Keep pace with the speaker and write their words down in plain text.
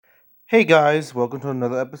Hey guys, welcome to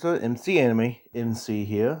another episode of MC Anime. MC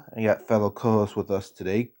here. I got fellow co-host with us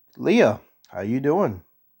today, Leah. How you doing?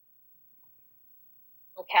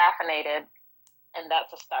 I'm caffeinated, and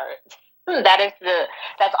that's a start.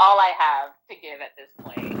 That's all I have to give at this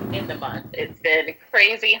point in the month. It's been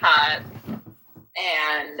crazy hot,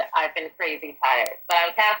 and I've been crazy tired. But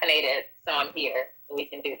I'm caffeinated, so I'm here. So we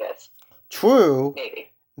can do this. True. Maybe.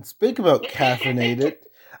 And speak about caffeinated.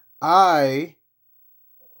 I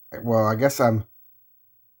guess I'm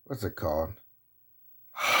what's it called?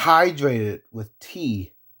 Hydrated with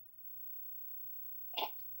tea.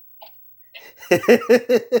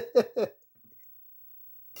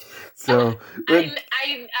 So I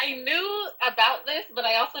knew about this, but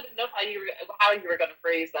I also didn't know how you were going to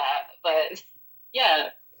phrase that. But yeah,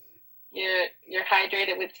 you're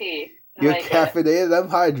hydrated with tea. You're like caffeinated. I'm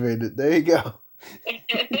hydrated. There you go.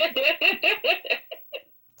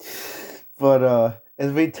 But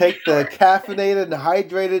as we take the caffeinated and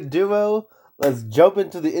hydrated duo, let's jump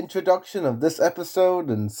into the introduction of this episode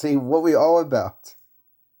and see what we're all about.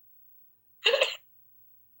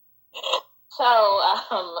 So,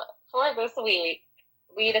 for this week,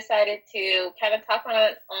 we decided to kind of talk on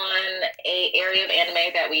a area of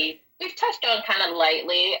anime that we've touched on kind of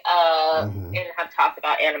lightly and have talked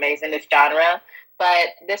about animes in this genre.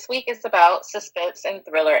 But this week is about suspense and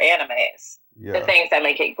thriller animes. Yeah. The things that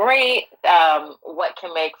make it great, what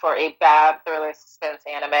can make for a bad thriller suspense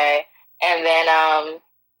anime, and then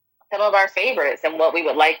some of our favorites and what we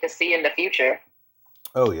would like to see in the future.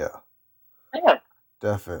 Oh, yeah.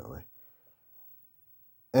 Definitely.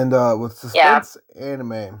 And with suspense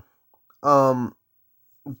anime,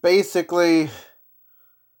 basically,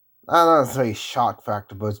 I don't want to say shock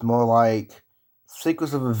factor, but it's more like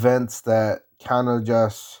sequence of events that kind of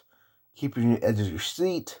just keep you on the edge of your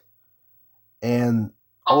seat, and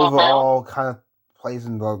overall kind of plays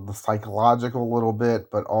in the psychological a little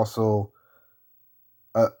bit, but also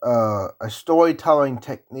a storytelling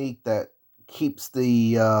technique that keeps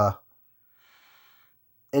the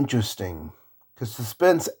interesting. Because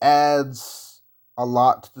suspense adds a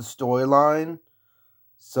lot to the storyline.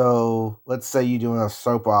 So, let's say you're doing a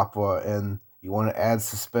soap opera and you want to add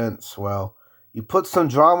suspense. Well, you put some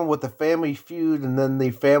drama with the family feud and then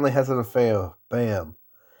the family has an affair. Bam.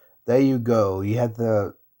 There you go. You had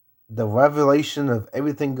the revelation of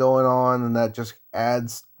everything going on, and that just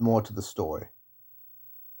adds more to the story.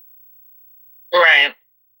 Right.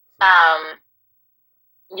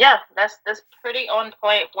 Yeah, that's pretty on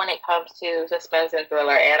point when it comes to suspense and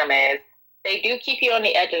thriller animes. They do keep you on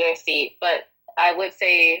the edge of your seat, but I would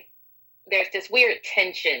say there's this weird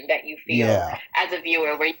tension that you feel as a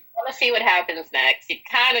viewer where you want to see what happens next. You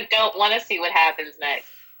kind of don't want to see what happens next,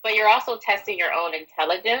 but you're also testing your own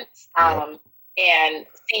intelligence and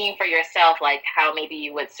seeing for yourself like how maybe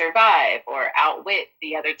you would survive or outwit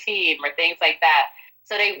the other team or things like that.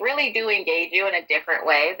 So they really do engage you in a different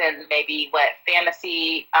way than maybe what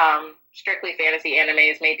strictly fantasy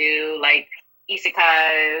animes may do, like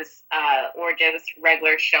isekais or just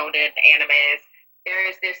regular shonen animes. There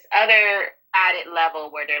is this other added level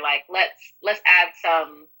where they're like, let's add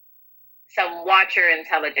some watcher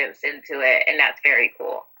intelligence into it, and that's very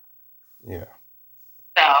cool. Yeah.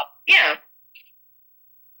 So yeah.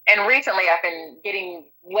 And recently, I've been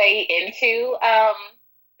getting way into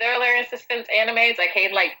thriller and suspense animes. I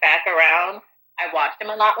came back around. I watched them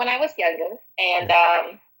a lot when I was younger, and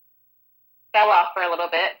fell off for a little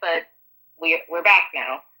bit, but we're back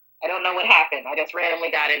now. I don't know what happened. I just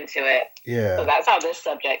randomly got into it. Yeah. So that's how this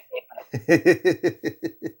subject came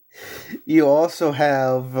up. You also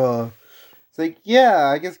have it's like, yeah,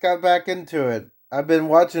 I just got back into it. I've been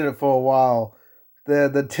watching it for a while.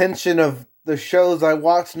 The tension of the shows I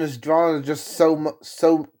watch in this genre is just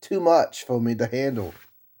so too much for me to handle.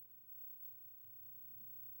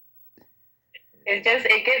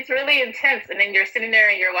 It gets really intense, and then you're sitting there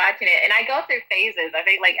and you're watching it. And I go through phases. I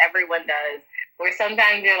think like everyone does, where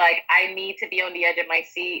sometimes you're like, I need to be on the edge of my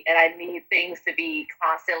seat, and I need things to be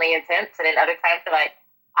constantly intense. And then other times you're like,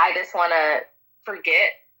 I just want to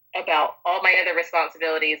forget about all my other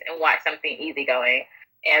responsibilities and watch something easygoing.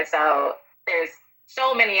 And so there's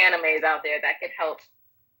so many animes out there that could help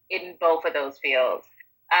in both of those fields.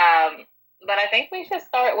 But I think we should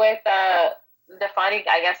start with defining,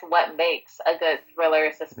 I guess, what makes a good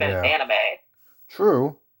thriller suspense anime.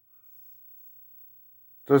 True.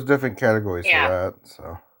 There's different categories for that.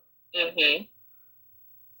 So.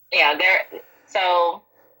 Yeah, so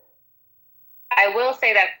I will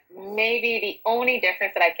say that maybe the only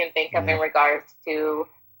difference that I can think of in regards to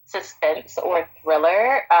suspense or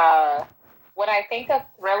thriller, when I think of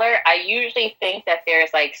thriller, I usually think that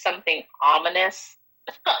there's like something ominous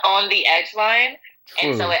on the edge line.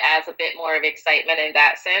 And so True. it adds a bit more of excitement in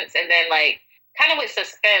that sense. And then, like, kind of with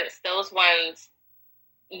suspense, those ones,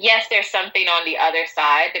 yes, there's something on the other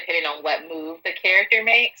side depending on what move the character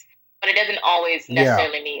makes, but it doesn't always Yeah.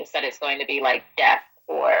 necessarily mean that it's going to be like death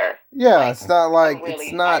or Yeah, like it's not a like it's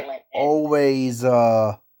really not violent end. always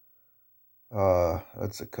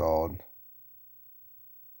what's it called?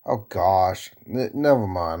 Oh gosh, never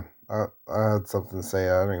mind. I had something to say.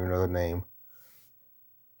 I don't even know the name.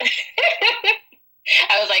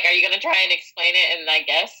 I was like, are you going to try and explain it? And I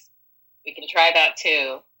guess we can try that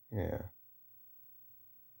too. Yeah.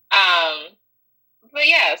 But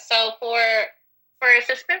yeah, so for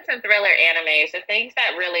suspense and thriller animes, the things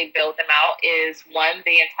that really build them out is one,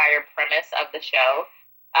 the entire premise of the show.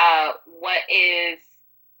 What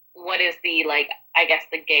is the, like, I guess,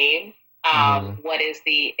 the game? Mm-hmm. What is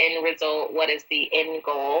the end result? What is the end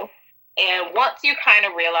goal? And once you kind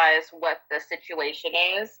of realize what the situation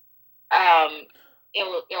is, um,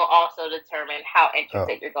 it'll also determine how Oh.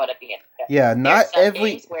 interested you're going to be in it. Yeah, There's not some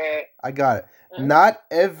every. games where I got it. hmm? Not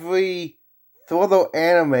every thriller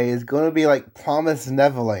anime is going to be like Promised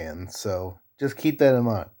Neverland, so just keep that in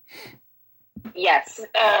mind. Yes,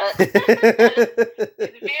 it's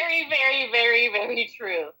very, very, very, very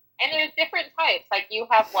true. And there's different types. Like you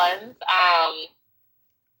have ones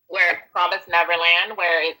where Promise Neverland,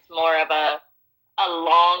 where it's more of a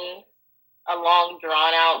long, a long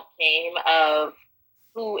drawn out game of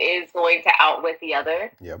who is going to outwit the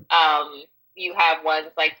other. Yep. You have ones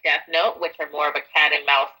like Death Note, which are more of a cat and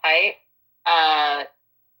mouse type. Uh,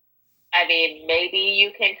 I mean, maybe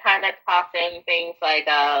you can kind of toss in things like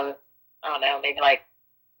I don't know, maybe like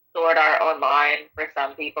Sword Art Online for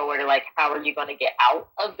some people, where they're like, how are you going to get out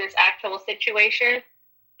of this actual situation?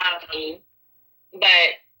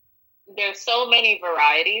 But there's so many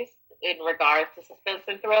varieties in regards to suspense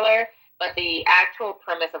and thriller, but the actual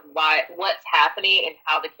premise of what's happening and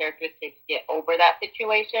how the characters can get over that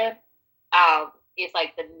situation is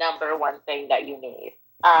like the number one thing that you need.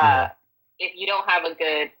 Yeah. If you don't have a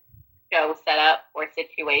good show set up or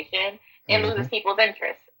situation, it loses people's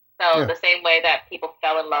interest. So Yeah. the same way that people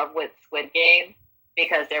fell in love with Squid Game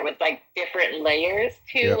because there was like different layers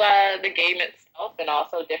to Yep. the game itself, and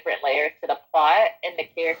also different layers to the plot and the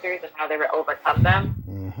characters and how they would overcome them.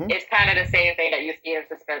 Mm-hmm. It's kind of the same thing that you see in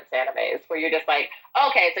suspense animes, where you're just like,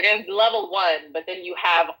 okay, so there's level one, but then you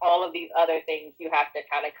have all of these other things you have to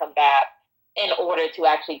kind of combat in order to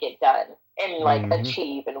actually get done and like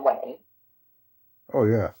achieve and win. Oh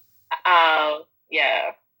yeah.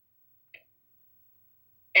 Yeah.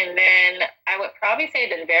 And then I would probably say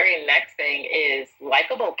the very next thing is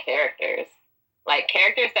likable characters. Like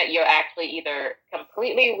characters that you're actually either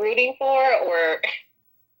completely rooting for or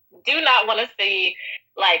do not want to see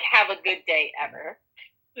like have a good day ever.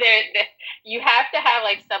 You have to have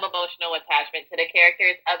like some emotional attachment to the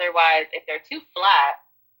characters. Otherwise, if they're too flat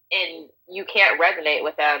and you can't resonate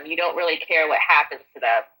with them, you don't really care what happens to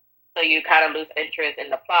them. So you kind of lose interest in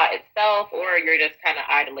the plot itself, or you're just kind of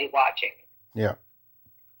idly watching. Yeah.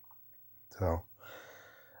 So,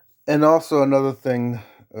 and also another thing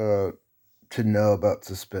to know about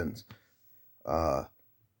suspense,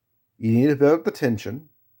 you need to build up the tension.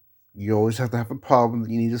 You always have to have a problem that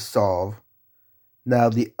you need to solve. Now,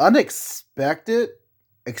 the expect the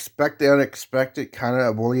unexpected kind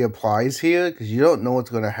of really applies here because you don't know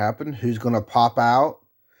what's going to happen, who's going to pop out.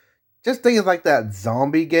 Just things like that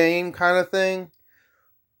zombie game kind of thing.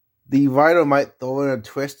 The writer might throw in a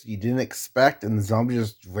twist you didn't expect, and the zombie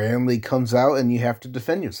just randomly comes out, and you have to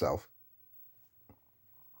defend yourself.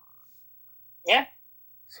 Yeah.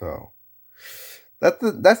 So that's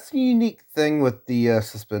the unique thing with the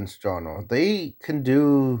suspense genre. They can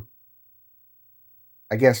do,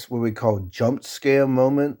 I guess, what we call jump scare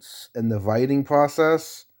moments in the writing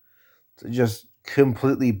process to just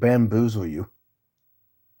completely bamboozle you.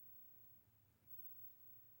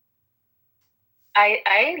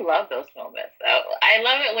 I love those moments though. I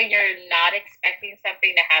love it when you're not expecting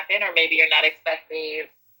something to happen, or maybe you're not expecting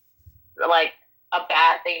like a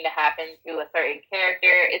bad thing to happen to a certain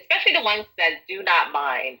character, especially the ones that do not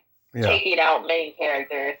mind taking out main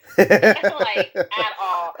characters. Like at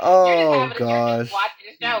all. Oh you're just having gosh. You're just watching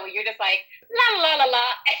the show and you're just like la la la la.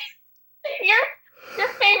 your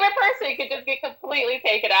favorite person could just get completely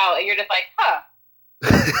taken out and you're just like, huh.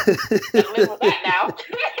 Gotta live with that now.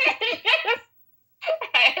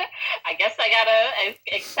 I guess I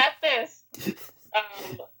gotta accept this.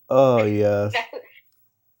 Oh yes.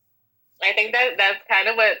 I think that's kind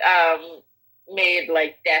of what made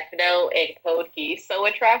like Death Note and Code Geass so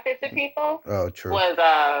attractive to people. Oh, true.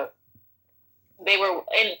 Was they were,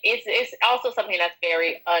 and it's also something that's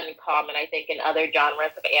very uncommon, I think, in other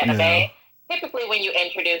genres of Yeah. anime. Typically, when you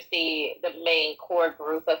introduce the main core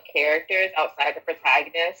group of characters outside the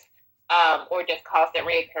protagonist, or just constant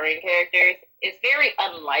reoccurring characters, it's very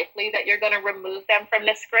unlikely that you're going to remove them from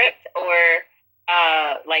the script or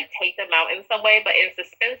like take them out in some way. But in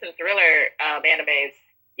suspense and thriller animes,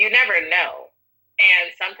 you never know.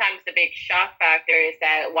 And sometimes the big shock factor is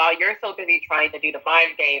that while you're so busy trying to do the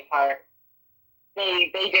mind game part,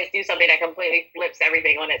 they just do something that completely flips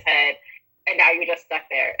everything on its head, and now you're just stuck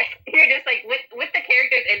there. You're just like with the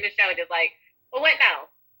characters in the show, just like, well, what now?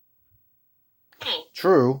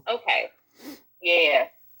 True. Okay, yeah.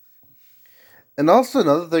 And also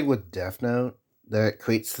another thing with Death Note that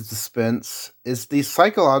creates the suspense is these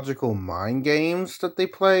psychological mind games that they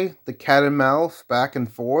play, the cat and mouse back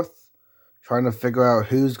and forth, trying to figure out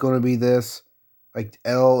who's going to be this, like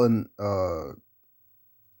L and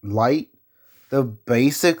Light. They're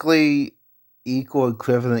basically equal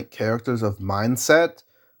equivalent characters of mindset,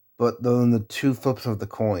 but they're in the two flips of the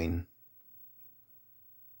coin.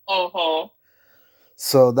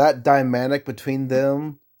 So that dynamic between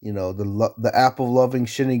them, the apple loving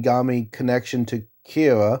Shinigami connection to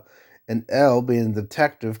Kira, and L being a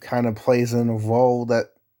detective, kind of plays in a role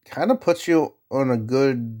that kind of puts you on a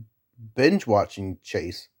good binge watching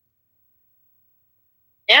chase.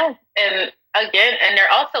 Yeah, and again, and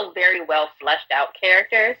they're also very well fleshed out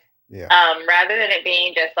characters. Yeah. Rather than it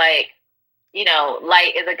being just like,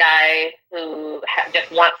 Light is a guy who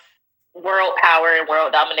just wants world power and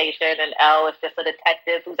world domination, and L is just a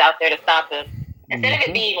detective who's out there to stop him. Instead of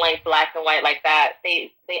it being like black and white like that,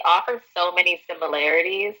 they offer so many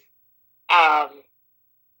similarities that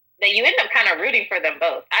you end up kind of rooting for them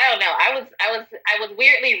both. I don't know. I was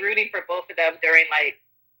weirdly rooting for both of them during like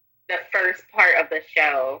the first part of the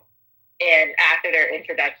show and after their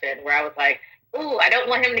introduction, where I was like, ooh, I don't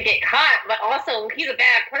want him to get caught, but also he's a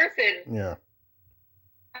bad person. Yeah.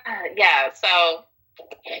 Yeah, so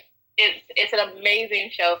it's an amazing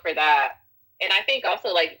show for that. And I think also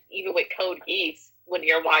like even with Code Geass, when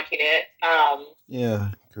you're watching it,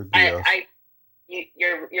 yeah,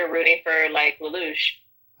 you're rooting for like Lelouch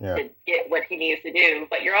to get what he needs to do,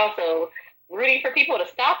 but you're also rooting for people to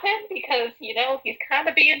stop him because he's kind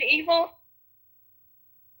of being evil.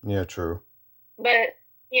 Yeah, true. But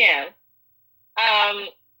yeah, and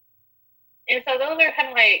so those are kind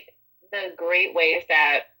of like the great ways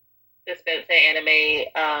that suspense and anime,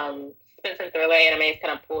 suspense and thriller animes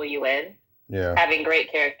kind of pull you in. Yeah, having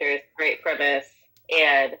great characters, great premise,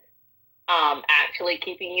 and actually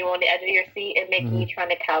keeping you on the edge of your seat and making you trying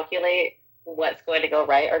to calculate what's going to go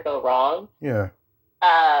right or go wrong. Yeah.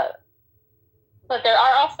 But there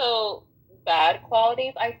are also bad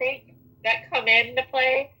qualities, I think, that come into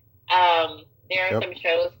play. There are some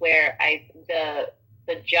shows where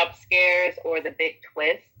the jump scares or the big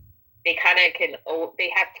twists, they kind of they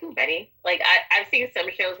have too many. Like I've seen some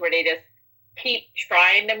shows where they just keep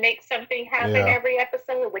trying to make something happen every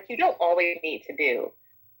episode, which you don't always need to do.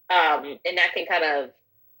 And that can kind of,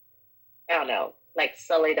 I don't know, like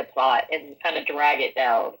sully the plot and kind of drag it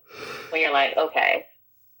down when you're like, okay,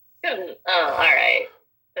 oh, all right,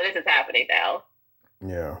 so this is happening now.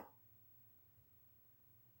 Yeah.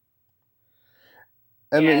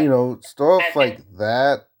 And stuff like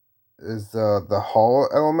that is the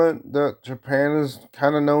horror element that Japan is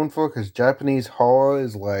kind of known for, because Japanese horror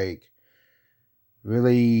is like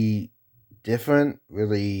really different,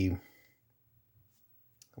 really,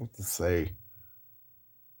 what to say,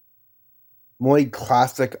 more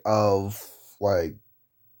classic of like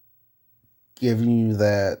giving you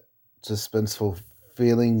that suspenseful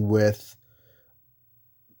feeling with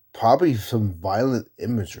probably some violent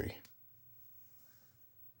imagery.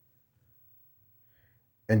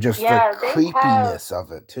 And just the creepiness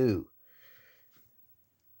of it too.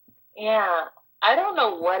 Yeah. I don't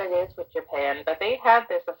know what it is with Japan, but they have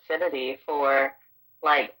this affinity for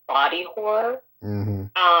like body horror.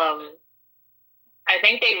 I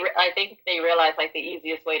think they realize like the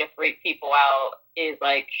easiest way to freak people out is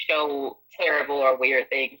like show terrible or weird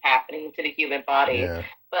things happening to the human body. Yeah.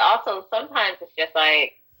 But also sometimes it's just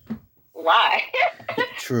like, why?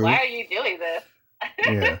 True. Why are you doing this?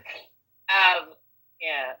 Yeah.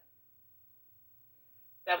 Yeah.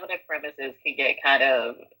 Some of the premises can get kind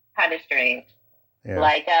of strange. Yeah.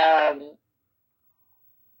 Like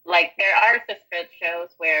there are suspense shows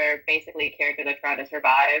where basically characters are trying to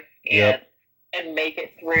survive and make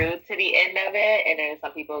it through to the end of it, and then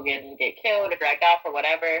some people get killed or dragged off or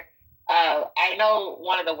whatever. I know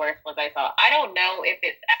one of the worst ones I saw. I don't know if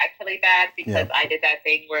it's actually bad because I did that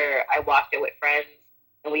thing where I watched it with friends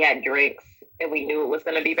and we had drinks and we knew it was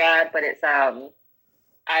going to be bad, but it's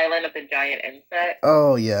Island of the Giant Insect.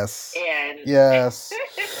 Oh yes. And yes.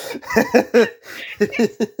 like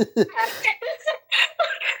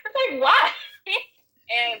why?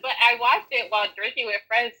 But I watched it while drinking with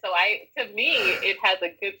friends, so to me it has a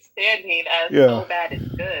good standing as so bad it's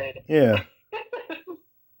good. Yeah.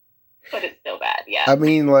 But it's still bad, yeah. I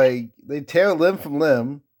mean, like, they tear limb from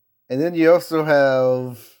limb, and then you also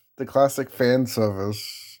have the classic fan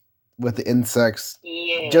service with the insects.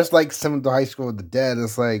 Yeah. Just like some of the High School of the Dead.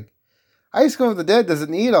 It's like, High School of the Dead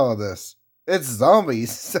doesn't need all of this. It's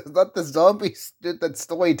zombies. It's not the zombies that's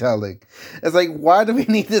storytelling. It's like, why do we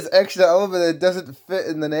need this extra element that doesn't fit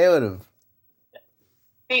in the narrative?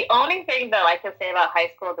 The only thing that I can say about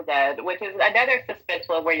High School of the Dead, which is another suspense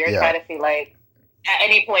one where you're trying to see, like, at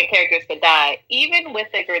any point characters could die, even with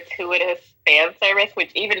the gratuitous fan service,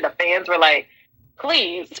 which even the fans were like,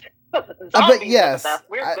 please, zombies and stuff,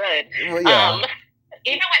 we're good. Well, yeah.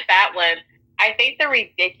 Even with that one, I think the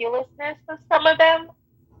ridiculousness of some of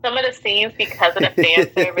the scenes, because of the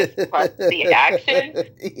fan service plus the action,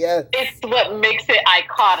 it's what makes it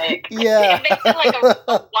iconic. Yeah. It makes it like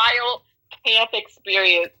a wild camp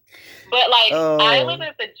experience. But like Island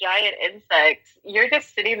of the Giant Insects, you're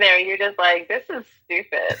just sitting there and you're just like, this is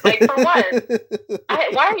stupid. Like, for one,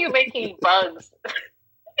 why are you making bugs?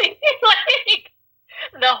 Like,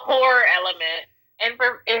 the horror element. And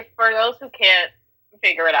for those who can't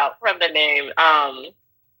figure it out from the name, Island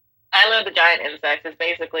of the Giant Insects is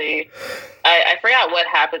basically, I forgot what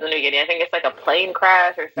happens in the beginning. I think it's like a plane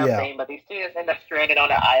crash or something, but these students end up stranded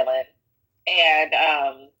on an island.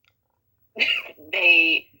 And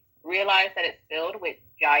they realize that it's filled with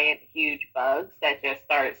giant, huge bugs that just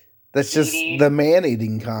starts. That's just the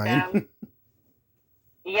man-eating kind.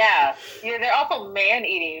 Yeah, they're also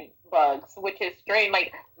man-eating bugs, which is strange.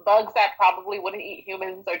 Like, bugs that probably wouldn't eat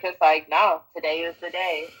humans are just like, no, today is the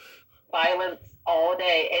day. Violence all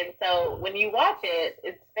day. And so when you watch it,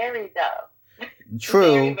 it's very dumb.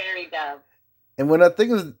 True. Very, very dumb. And when I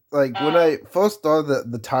think of, like, when I first saw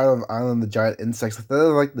the title of Island of the Giant Insects, I thought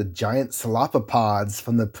of, like, the giant cephalopods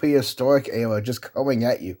from the prehistoric era just coming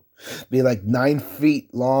at you. Be, like, 9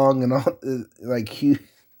 feet long and all, like, huge.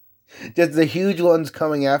 Just the huge ones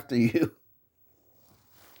coming after you.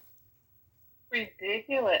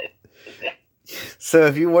 Ridiculous. So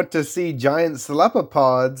if you want to see giant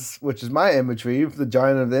cephalopods, which is my imagery, the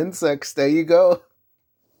giant of the insects, there you go.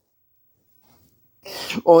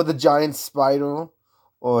 Or the giant spider,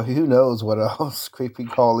 or who knows what else, creepy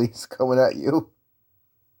crawlies coming at you.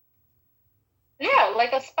 Yeah,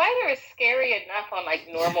 like a spider is scary enough on like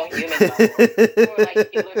normal human levels, or like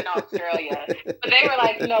if you live in Australia. But they were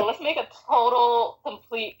like, no, let's make a total,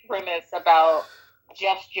 complete premise about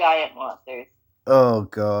just giant monsters. Oh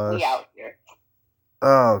gosh. We out here.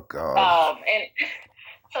 Oh gosh. And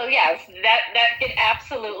so yes, that could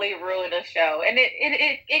absolutely ruin a show, and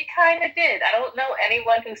it kind of did. I don't know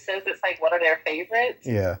anyone who says it's like one of their favorites.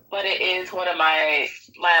 Yeah. But it is one of my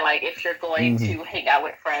like, if you're going to hang out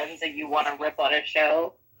with friends and you want to rip on a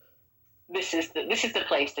show, this is the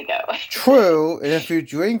place to go. True, and if you're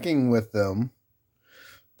drinking with them,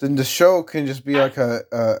 then the show can just be like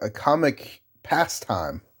a comic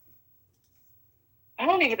pastime. I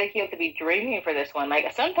don't even think you have to be drinking for this one.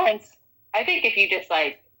 Like, sometimes I think if you just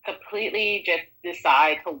like completely just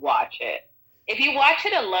decide to watch it, if you watch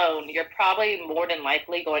it alone, you're probably more than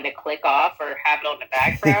likely going to click off or have it on the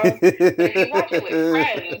background. But if you watch it with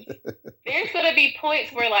friends, there's going to be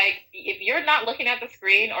points where, like, if you're not looking at the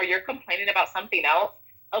screen or you're complaining about something else,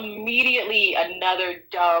 immediately another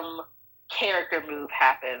dumb character move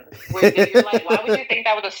happens. Where you're like, why would you think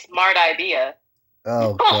that was a smart idea?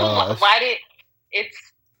 Oh, gosh. It's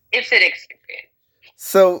an experience.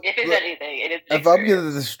 So, if it's anything, it is. If I'm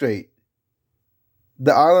getting this straight,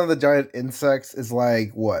 the Island of the Giant Insects is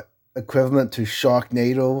like what, equivalent to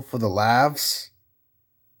Sharknado for the laughs?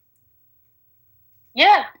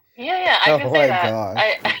 Yeah. I can say that. God.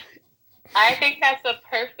 I think that's a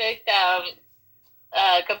perfect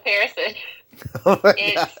comparison. Oh my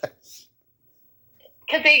gosh.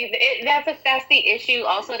 Because that's the issue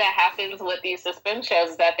also that happens with these suspense shows,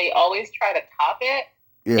 is that they always try to top it.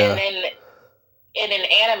 Yeah. And then in an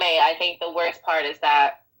anime, I think the worst part is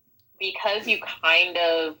that because you kind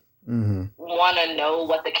of want to know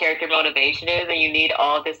what the character motivation is, and you need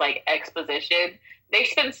all this like exposition, they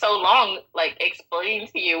spend so long like explaining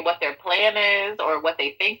to you what their plan is or what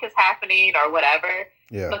they think is happening or whatever.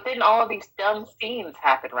 Yeah. But then all of these dumb scenes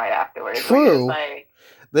happen right afterwards. True. Like,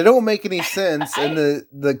 they don't make any sense, and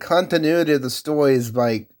the continuity of the story is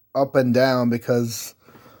like up and down because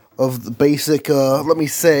of the basic, let me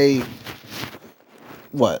say,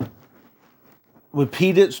 what?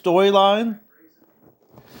 repeated storyline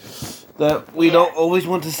that we don't always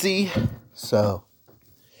want to see. So,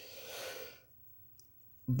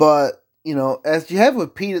 but as you have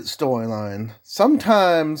repeated storyline,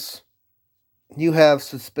 sometimes you have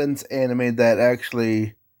suspense anime that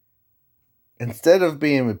actually, instead of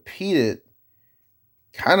being repeated,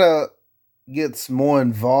 kind of gets more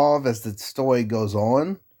involved as the story goes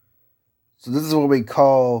on. So this is what we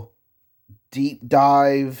call deep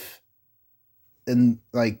dive and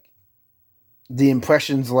like the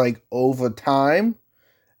impressions like over time.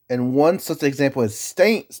 And one such example is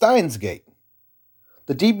Steins Gate.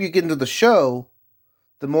 The deeper you get into the show,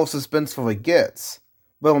 the more suspenseful it gets.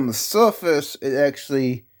 But on the surface, it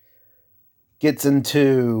actually gets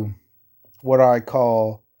into what I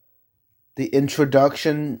call the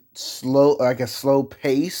introduction, like a slow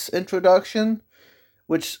pace introduction.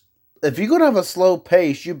 Which, if you're gonna have a slow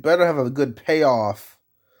pace, you better have a good payoff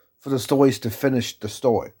for the stories to finish the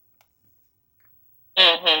story.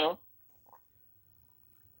 Mm-hmm.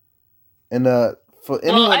 And for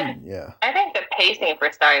anyone, I think the pacing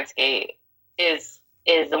for Steins Gate is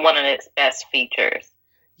one of its best features.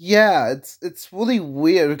 Yeah, it's really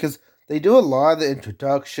weird because they do a lot of the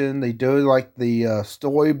introduction. They do like the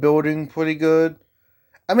story building pretty good.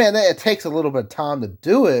 I mean, it takes a little bit of time to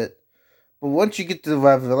do it, but once you get to the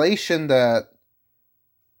revelation that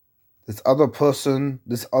this other person,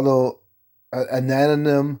 this other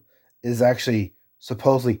anonym, is actually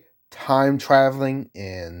supposedly time traveling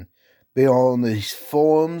and being on these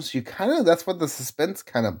forums, that's what the suspense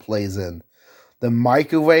kind of plays in. The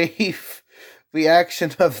microwave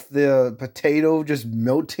reaction of the potato just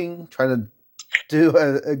melting, trying to do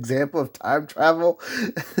an example of time travel.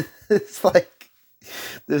 It's like,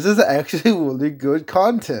 this is actually really good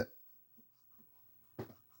content.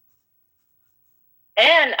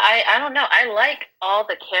 And I don't know, I like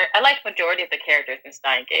I like majority of the characters in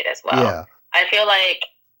Steins Gate as well. Yeah. I feel like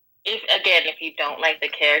if you don't like the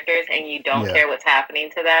characters and you don't care what's happening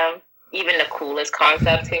to them, even the coolest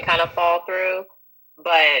concepts can kind of fall through.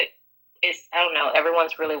 But I don't know,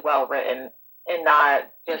 everyone's really well written and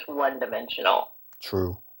not just one dimensional.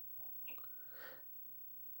 True.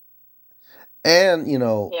 And,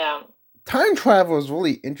 time travel is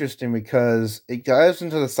really interesting because it dives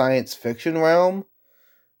into the science fiction realm,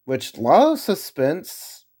 which a lot of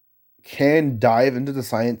suspense can dive into the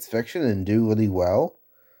science fiction and do really well.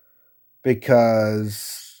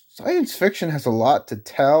 Because science fiction has a lot to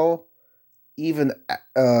tell, even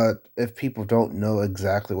if people don't know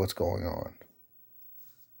exactly what's going on.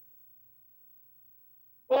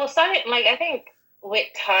 Well, I think with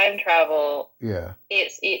time travel,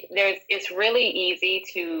 it's really easy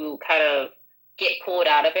to kind of get pulled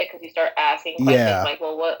out of it because you start asking questions like,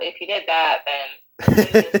 well, what if you did that, then would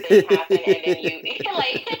this thing happen? And then you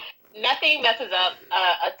like nothing messes up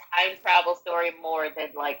a time travel story more than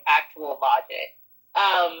like actual logic.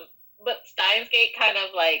 But Steins Gate kind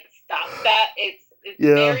of like stops that. It's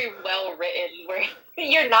very well written where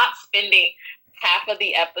you're not spending half of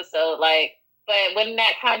the episode like, but wouldn't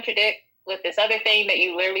that contradict with this other thing that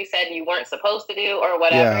you literally said you weren't supposed to do or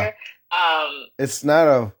whatever? It's not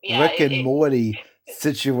a Rick and Morty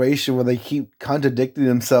situation where they keep contradicting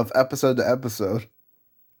themselves episode to episode.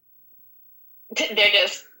 They're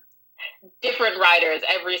just different writers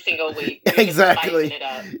every single week. Exactly.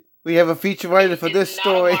 We have a feature writer for this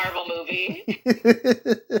story. Not a Marvel movie.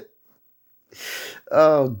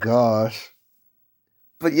 Oh gosh.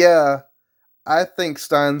 But yeah, I think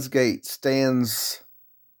Steins Gate stands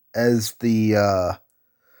as the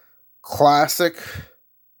classic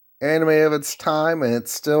anime of its time, and it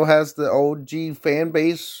still has the OG fan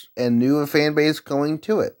base and newer fan base going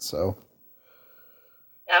to it. So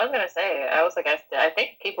I was gonna say, I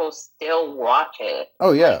think people still watch it.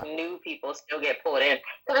 Oh yeah, like, new people still get pulled in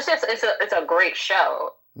because it's a great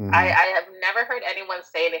show. Mm-hmm. I have never heard anyone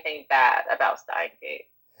say anything bad about Steins Gate.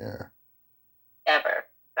 Yeah, ever.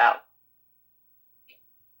 So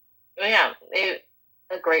yeah,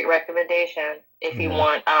 a great recommendation if you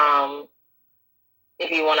want to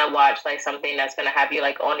watch like something that's going to have you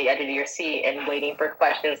like on the edge of your seat and waiting for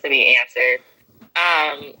questions to be answered.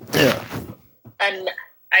 And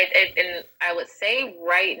I would say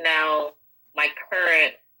right now my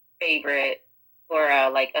current favorite for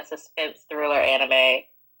like a suspense thriller anime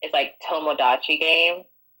is like Tomodachi Game,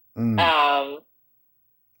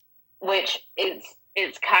 which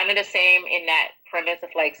it's kind of the same in that premise of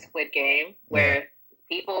like Squid Game, where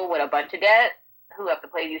people with a bunch of debt who have to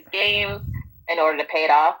play these games in order to pay it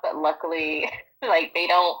off, but luckily like they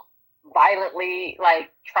don't violently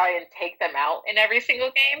like try and take them out in every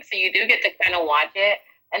single game, so you do get to kind of watch it,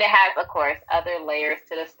 And it has, of course, other layers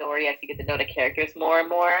to the story as you get to know the characters more and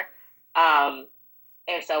more.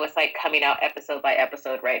 And so it's like coming out episode by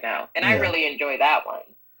episode right now, and I really enjoy that one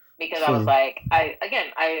because I was like, I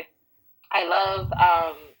love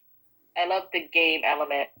the game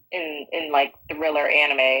element in like thriller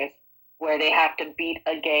animes where they have to beat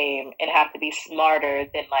a game and have to be smarter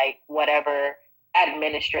than like whatever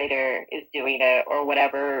administrator is doing it or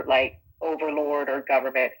whatever like overlord or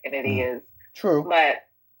government entity is. True. But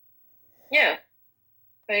yeah,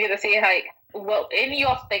 so you get to see how and you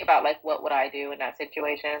also think about like what would I do in that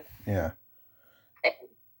situation. Yeah.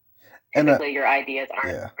 Typically, your ideas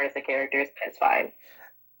aren't as the characters. It's fine.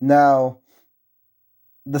 Now,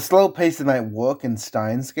 the slow pacing might work in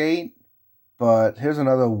Steins Gate, but here's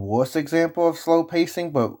another worse example of slow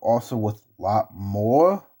pacing, but also with a lot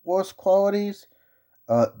more worse qualities.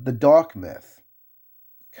 The Dark Myth.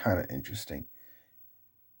 Kind of interesting.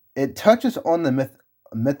 It touches on the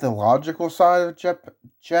mythological side of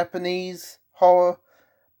Japanese horror,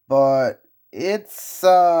 but it's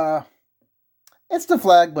the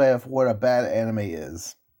flag bearer of what a bad anime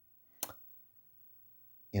is.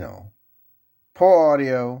 You know, poor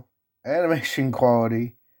audio, animation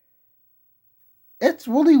quality. It's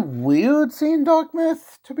really weird seeing Dark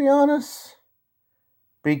Myth, to be honest,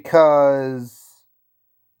 because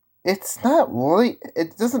it's not really,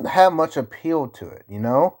 it doesn't have much appeal to it, you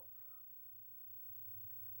know?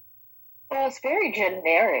 Well, it's very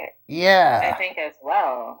generic. Yeah. I think as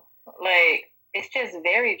well. Like, it's just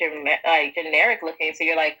very generic looking. So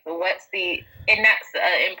you're like, what's the... And that's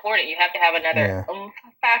important. You have to have another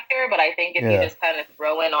factor. But I think if you just kind of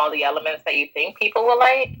throw in all the elements that you think people will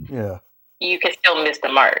like, you can still miss the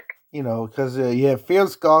mark. You know, because feared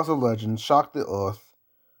scars of legend shock the earth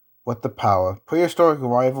with the power. Prehistoric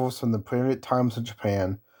rivals from the primitive times of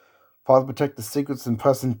Japan. Father protect the secrets in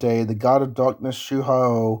present day. The god of darkness,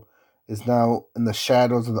 Shuhao, is now in the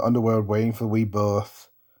shadows of the underworld waiting for rebirth.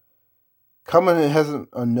 Coming hasn't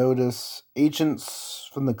unnoticed. Agents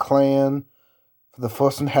from the clan for the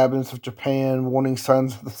first inhabitants of Japan, warning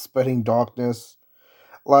signs of the spreading darkness.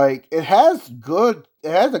 Like, it has a good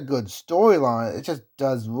storyline. It just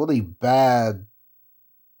does really bad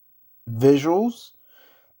visuals.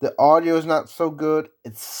 The audio is not so good.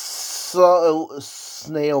 It's so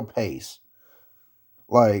snail pace.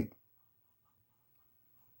 Like,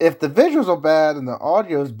 if the visuals are bad and the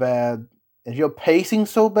audio is bad, if your pacing's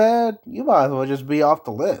so bad, you might as well just be off the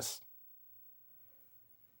list.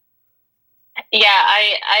 Yeah,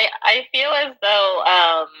 I feel as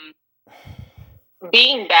though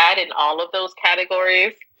being bad in all of those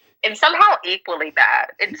categories and somehow equally bad.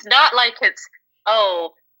 It's not like it's,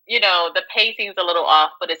 the pacing's a little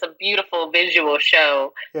off, but it's a beautiful visual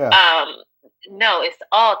show. Yeah. No, it's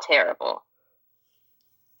all terrible.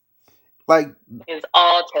 Like, it's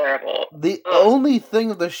all terrible. The only thing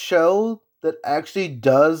of the show that actually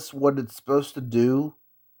does what it's supposed to do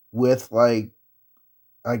with, like,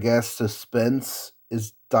 I guess, suspense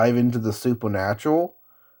is dive into the supernatural.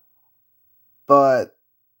 But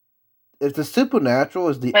if the supernatural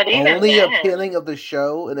is the only appealing of the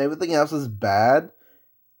show and everything else is bad,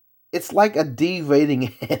 it's like a D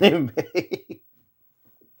rating anime.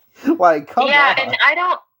 Like, come on. Yeah, and I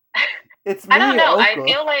don't... It's I don't know. I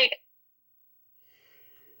feel like...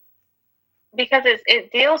 Because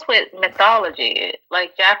it deals with mythology,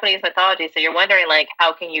 like Japanese mythology, so you're wondering, like,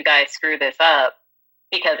 how can you guys screw this up?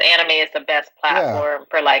 Because anime is the best platform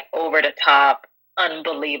for, like, over-the-top,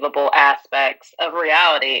 unbelievable aspects of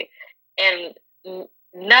reality. And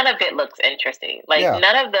none of it looks interesting. Like,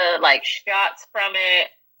 none of the, like, shots from it,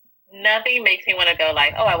 nothing makes me want to go,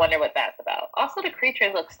 like, oh, I wonder what that's about. Also, the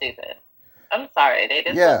creatures look stupid. I'm sorry. They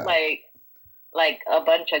just look like a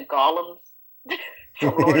bunch of golems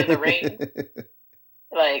from Lord of the Rings.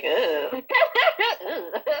 Like, ugh.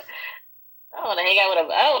 I don't want to hang out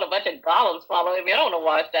with I don't want a bunch of golems following me. I don't want to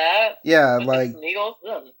watch that. Yeah, like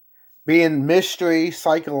being mystery,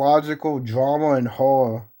 psychological, drama, and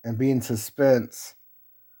horror, and being suspense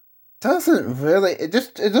doesn't really. It's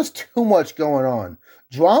just too much going on.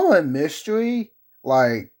 Drama and mystery,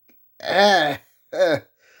 like,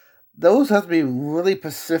 those have to be really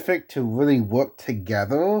specific to really work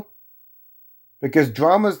together. Because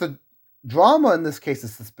drama in this case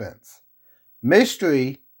is suspense.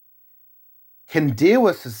 Mystery can deal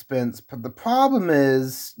with suspense, but the problem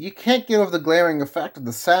is you can't get over the glaring effect of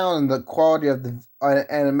the sound and the quality of the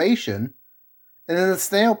animation, and then the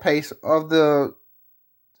snail pace of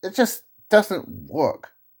it just doesn't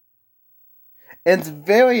work. And it's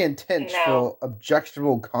very intense for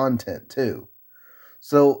objectionable content too.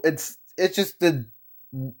 So it's just the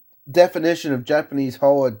definition of Japanese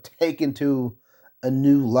horror taken to a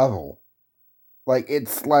new level.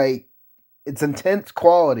 It's intense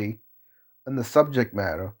quality in the subject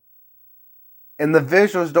matter, and the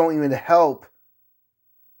visuals don't even help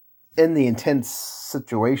in the intense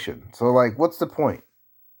situation. So, what's the point?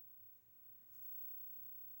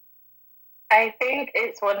 I think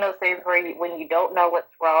it's one of those things where when you don't know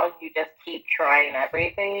what's wrong, you just keep trying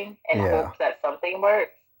everything and hopes that something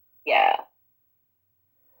works. Yeah.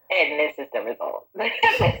 And this is the result. And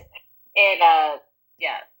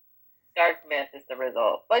yeah, Dark Myth is the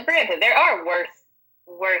result. But granted, there are worse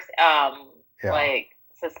like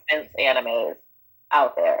suspense animes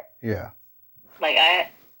out there. Yeah. Like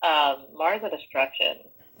Mars of Destruction.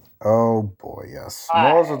 Oh boy, yes.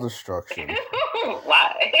 Why? Mars of Destruction.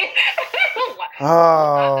 Why?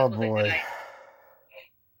 Oh boy.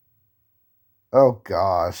 Oh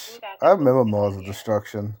gosh. I remember Mars of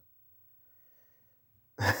Destruction.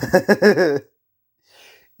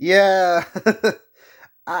 Yeah. It's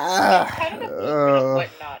kind of the blueprint of what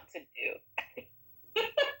not to do.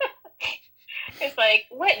 It's like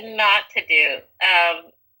what not to do.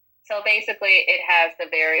 So basically, it has the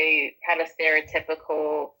very kind of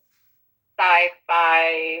stereotypical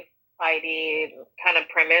sci-fi fighting kind of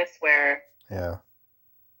premise where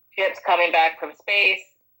ships coming back from space,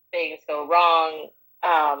 things go wrong,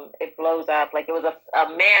 it blows up. Like it was a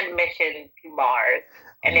manned mission to Mars,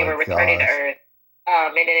 and they were returning to Earth,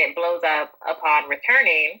 and then it blows up upon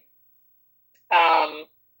returning,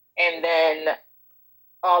 and then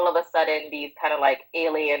all of a sudden these kind of like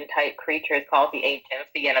alien type creatures called the Ancients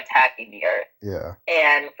began attacking the Earth. Yeah.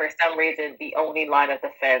 And for some reason, the only line of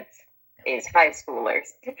defense is high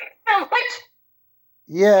schoolers. Which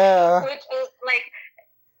is like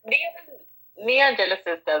Neon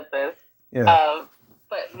Genesis does this. Yeah.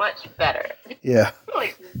 But much better. Yeah.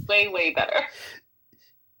 Like way, way better.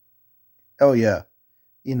 Oh yeah.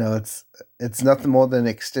 It's nothing more than an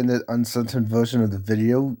extended, uncensored version of the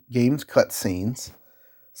video game's cutscenes.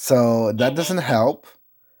 So that doesn't help.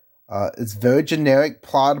 It's very generic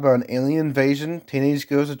plot about an alien invasion. Teenage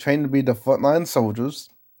girls are trained to be the frontline soldiers.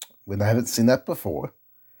 When I haven't seen that before.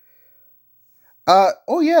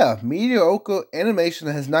 Oh yeah, mediocre animation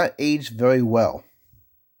has not aged very well.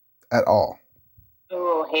 At all.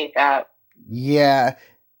 Oh, hate that. Yeah.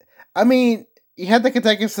 I mean, you have to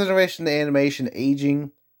take consideration the animation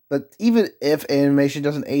aging, but even if animation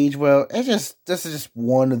doesn't age well, this is just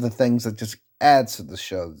one of the things that just adds to the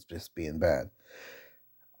show just being bad.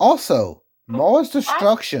 Also, Mars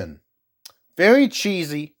Destruction. Very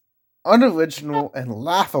cheesy, unoriginal, and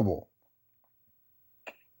laughable.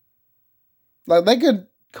 Like, they could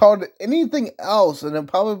call it anything else, and it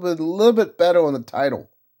probably would be a little bit better on the title.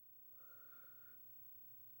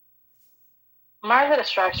 Mars of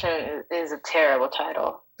Destruction is a terrible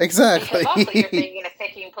title. Exactly. Because also you're thinking it's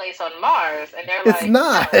taking place on Mars, and they're it's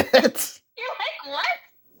not. No. You're like, what?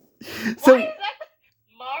 So, why is that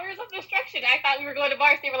Mars of Destruction? I thought we were going to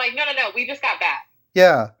Mars. They were like, no, we just got back.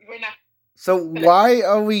 Yeah. We're not. So why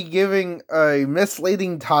are we giving a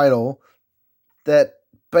misleading title that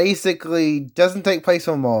basically doesn't take place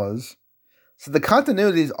on Mars? So the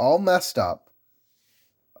continuity is all messed up.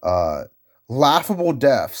 Laughable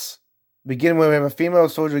deaths. Beginning when we have a female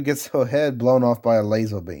soldier gets her head blown off by a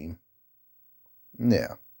laser beam.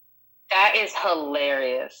 Yeah. That is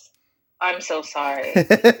hilarious. I'm so sorry.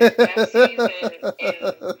 That season in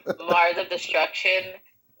Mars of Destruction,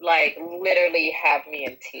 like, literally have me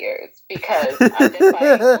in tears. Because I'm just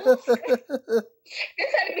like, this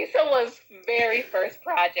had to be someone's very first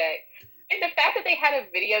project. And the fact that they had a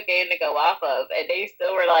video game to go off of, and they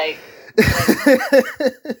still were like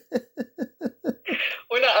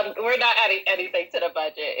we're not adding anything to the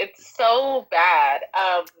budget. It's so bad.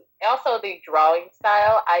 Also, the drawing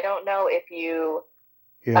style. I don't know if you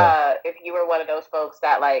were one of those folks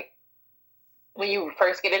that, like, when you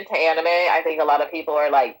first get into anime, I think a lot of people are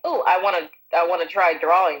like, "Oh, I want to try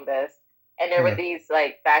drawing this." And there were these,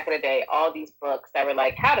 like, back in the day, all these books that were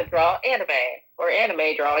like, how to draw anime or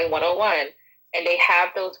anime drawing 101. And they have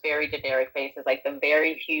those very generic faces, like the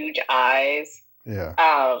very huge eyes. Yeah.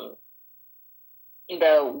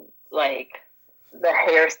 The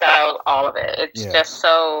hairstyle, all of it. It's just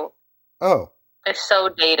so... Oh. It's so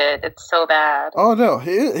dated. It's so bad. Oh, no.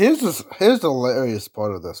 Here's the hilarious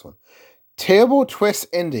part of this one. Terrible twist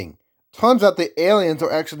ending. Turns out the aliens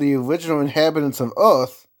are actually the original inhabitants of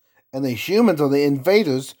Earth, and the humans are the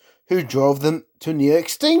invaders who drove them to near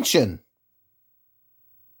extinction.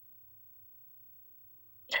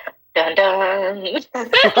 Dun dun.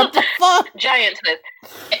 What the fuck? Giant twist.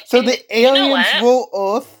 So the aliens rule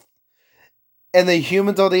Earth, and the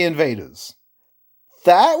humans are the invaders.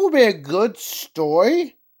 That would be a good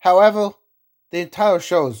story. However, the entire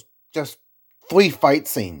show is just 3 fight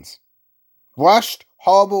scenes. Rushed,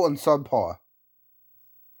 horrible, and subpar.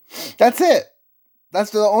 That's it.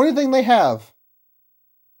 That's the only thing they have.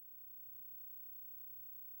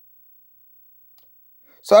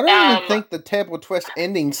 So I don't even think the terrible twist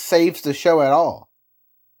ending saves the show at all.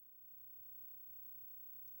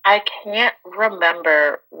 I can't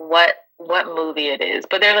remember what movie it is,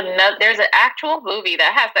 but there's an actual movie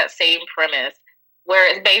that has that same premise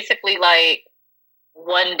where it's basically like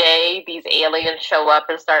one day these aliens show up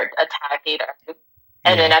and start attacking Earth.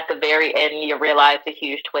 And then at the very end, you realize the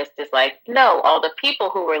huge twist is like, no, all the people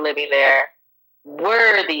who were living there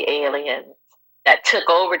were the aliens that took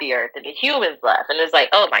over the Earth, and the humans left. And it's like,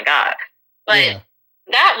 oh my god! But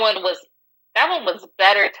that one was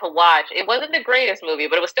better to watch. It wasn't the greatest movie,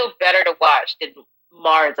 but it was still better to watch than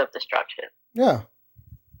Mars of Destruction. Yeah.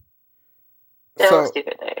 Still a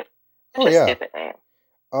stupid name. Stupid name.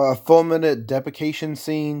 4-minute deprecation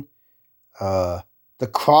scene. The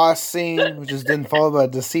cross scene, which is then followed by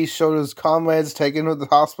deceased Shota's comrades taken to the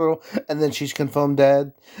hospital, and then she's confirmed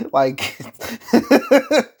dead. Like,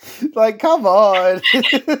 like, come on.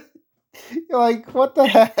 Like, what the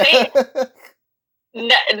heck?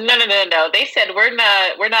 No. They said we're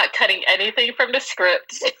not cutting anything from the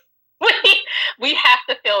script. we have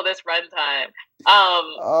to fill this runtime.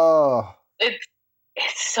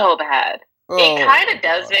 It's so bad. It kind of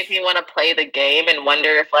does make me want to play the game and wonder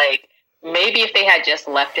if, like, maybe if they had just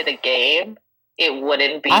left it a game, it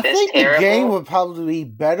wouldn't be this terrible. I think the game would probably be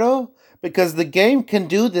better because the game can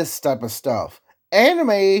do this type of stuff.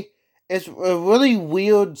 Anime is a really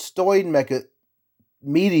weird story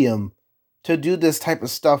medium to do this type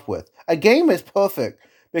of stuff with. A game is perfect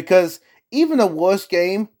because even a worst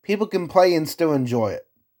game, people can play and still enjoy it.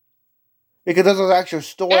 Because there's an actual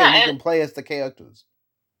story and you can play as the characters.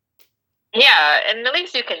 Yeah, and at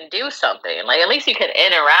least you can do something. Like, at least you can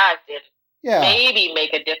interact and maybe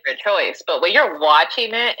make a different choice. But when you're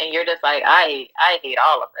watching it and you're just like, I hate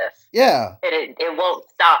all of this. Yeah. And it won't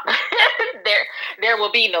stop. there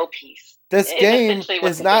will be no peace. This game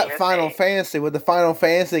is not Final Fantasy, where the Final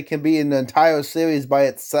Fantasy can be an entire series by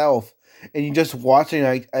itself, and you're just watching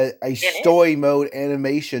a story mode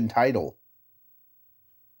animation title.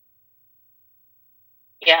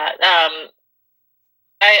 Yeah,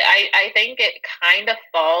 I think it kind of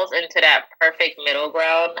falls into that perfect middle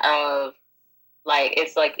ground of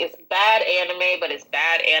it's bad anime, but it's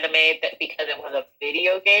bad anime because it was a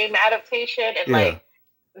video game adaptation, and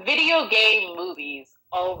video game movies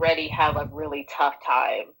already have a really tough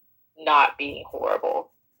time not being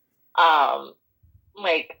horrible.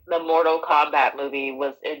 Like the Mortal Kombat movie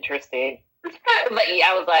was interesting, but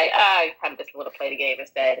I was like, I kind of just want to play the game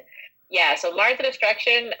instead. Yeah, so Mars of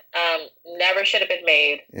Destruction never should have been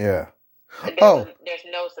made. Yeah. There's no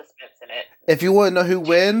suspense in it. If you want to know who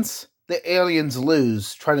wins, the aliens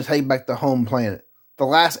lose, trying to take back the home planet. The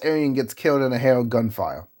last alien gets killed in a hail of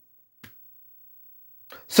gunfire.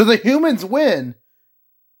 So the humans win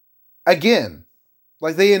again.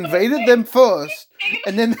 Like, they invaded them first,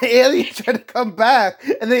 and then the aliens try to come back,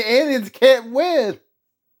 and the aliens can't win.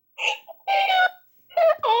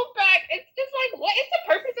 Hold back. It's just like, what is the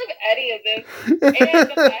purpose of any of this? And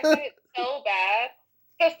the fact that it's so bad.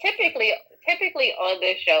 Because typically on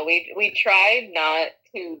this show, we try not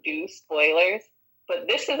to do spoilers, but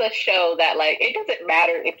this is a show that, like, it doesn't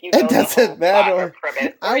matter if you know it doesn't matter.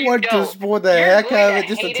 Premise, I want to spoil the heck out of it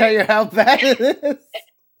just to tell you how bad it is.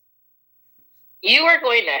 You are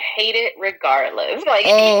going to hate it regardless. Like,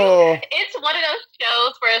 it's one of those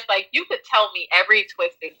shows where it's like, you could tell me every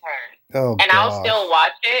twist and turn. And I'll still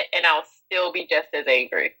watch it, and I'll still be just as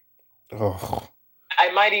angry. Oh. I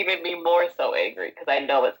might even be more so angry, because I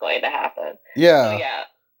know it's going to happen. Yeah. So, yeah.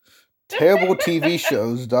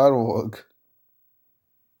 TerribleTVShows.org.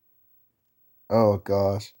 Oh,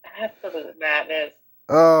 gosh. Absolute madness.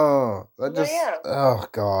 Oh, oh,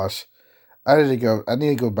 gosh. I need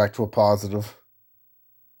to go back to a positive.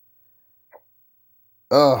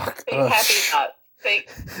 Oh, happy thoughts. I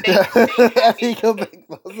need to go back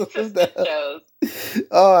positive now.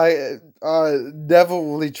 I never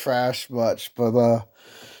really trashed much, but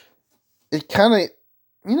it kind of,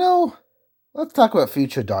 let's talk about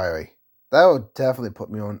Future Diary. That would definitely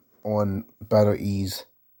put me on better ease.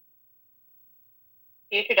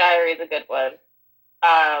 Future Diary is a good one.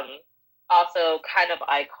 Also kind of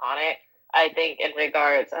iconic, I think, in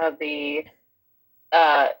regards of the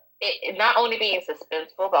it not only being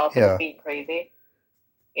suspenseful, but also being crazy.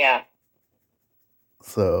 Yeah.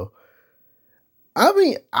 So, I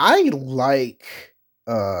mean, I like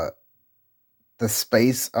the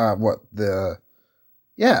space. I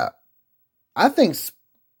think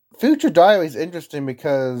Future Diary is interesting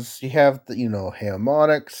because you have the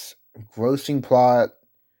harmonics, grossing plot,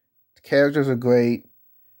 the characters are great.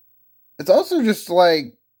 It's also just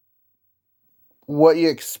like what you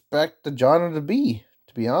expect the genre to be.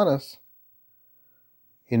 To be honest,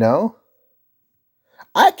 you know,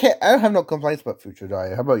 I can't. I don't have no complaints about Future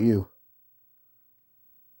Diary. How about you?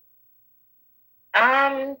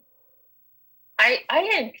 Um, I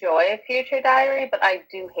enjoy Future Diary, but I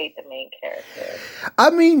do hate the main character. I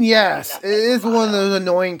mean, yes, it is one of those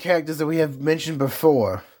annoying characters that we have mentioned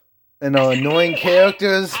before. Annoying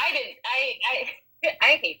characters. I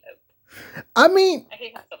hate him. I mean, I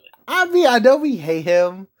hate him so much. I know we hate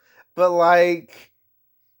him, but like,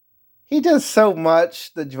 he does so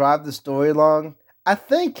much to drive the story along. I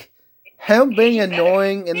think him being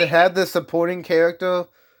annoying and to have the supporting character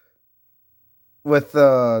with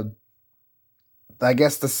I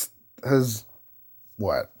guess his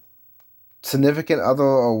what significant other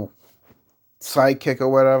or sidekick or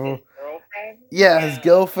whatever. Yeah, his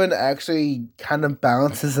girlfriend actually kind of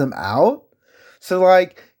balances him out. So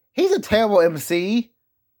like, he's a terrible MC,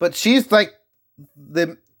 but she's like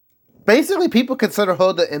basically people consider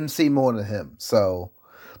her the MC more than him. So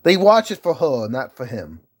they watch it for her, not for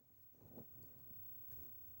him.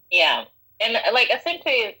 Yeah, and like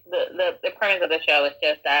essentially the premise of the show is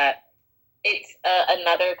just that it's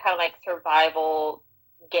another kind of like survival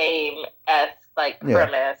game esque like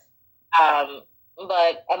premise.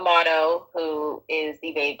 But Amano, who is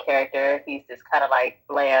the main character, he's just kind of like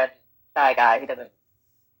bland, shy guy. He doesn't.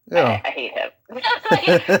 Yeah. I hate him. I'm not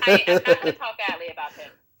going to talk badly about him,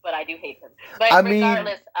 but I do hate him. But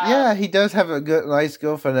regardless, yeah, he does have a nice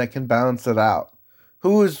girlfriend that can balance it out.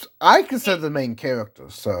 Who is I consider the main character,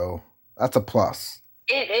 so that's a plus.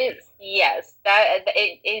 It is, yes. That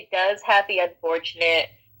it does have the unfortunate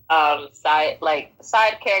side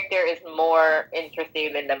character is more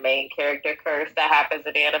interesting than the main character curse that happens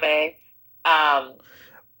in anime.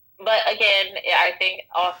 But again, I think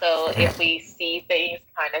also if we see things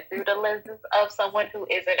kind of through the lenses of someone who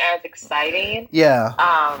isn't as exciting,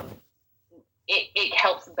 it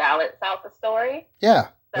helps balance out the story. Yeah,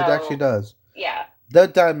 so, it actually does. Yeah, the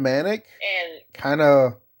dynamic and kind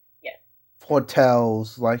of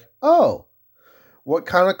foretells like, oh, what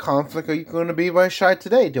kind of conflict are you going to be by Shy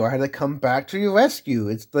today? Do I have to come back to your rescue?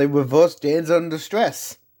 It's the reverse Dan's under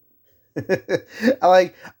stress.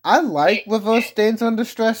 I like reverse Dan's under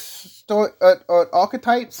stress story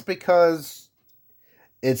archetypes because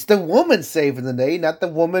it's the woman saving the day, not the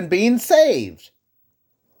woman being saved.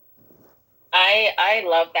 I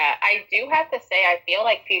love that. I do have to say, I feel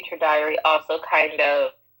like Future Diary also kind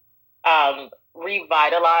of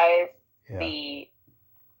revitalized the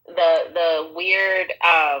weird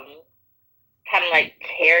kind of like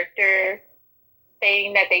character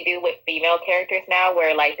thing that they do with female characters now,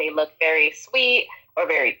 where like they look very sweet or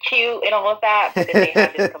very cute and all of that, but then they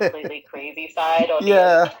have this completely crazy side on the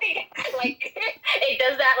other side. Like it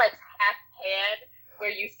does that like half hand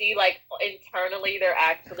where you see like internally they're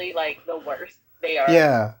actually like the worst. They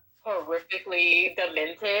are horrifically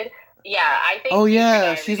demented. Yeah, I think. Oh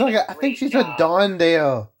yeah, she's like I think she's a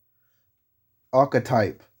Dondale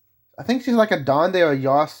archetype. I think she's like a Dondale or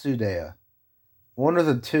Yasudea. One of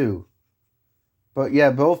the two. But yeah,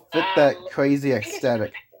 both fit that crazy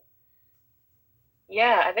aesthetic.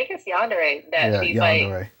 Yeah, I think it's Yandere that she's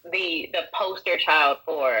Yandere. Like the poster child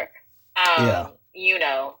for.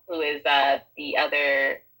 Who is the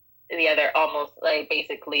other almost like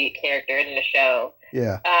basically character in the show.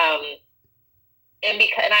 Yeah. And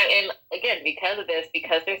because of this,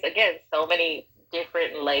 because there's again so many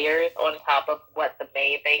different layers on top of what the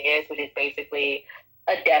main thing is, which is basically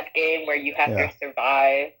a death game where you have to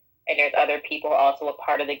survive, and there's other people also a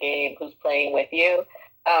part of the game who's playing with you.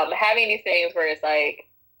 Having these things where it's like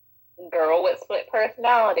girl with split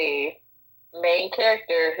personality, main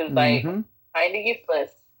character who's like kind of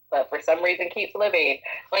useless, but for some reason keeps living.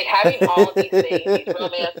 Like having all of these things, these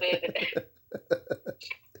romances.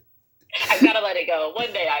 I've got to let it go.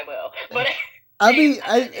 One day I will. But I mean,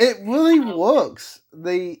 it really works.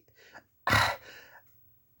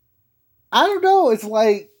 I don't know. It's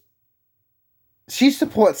like she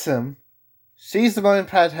supports him. She's the main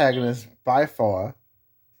protagonist by far.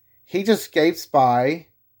 He just skates by.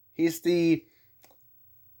 He's the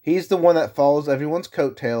one that follows everyone's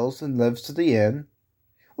coattails and lives to the end,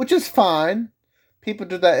 which is fine. People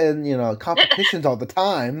do that in competitions all the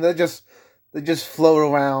time. They just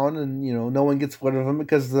float around and no one gets rid of them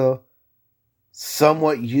because they're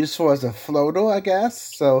somewhat useful as a floater, I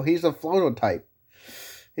guess. So he's a floater type.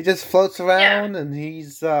 He just floats around and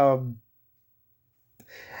he's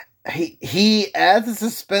he adds a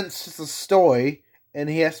suspense to the story and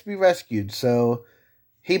he has to be rescued. So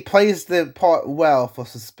he plays the part well for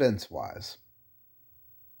suspense wise.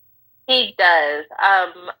 He does.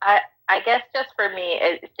 I guess just for me,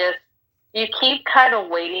 it's just you keep kind of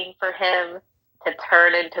waiting for him to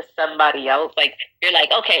turn into somebody else. Like you're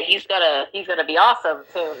like, okay, he's gonna be awesome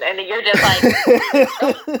soon, and you're just like, still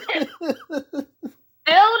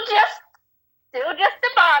just the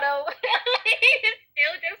bottle,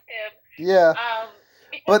 still just him. Yeah,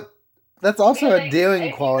 but that's also a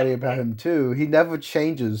endearing quality about him too. He never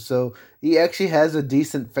changes, so he actually has a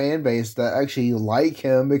decent fan base that actually like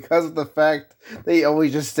him because of the fact that he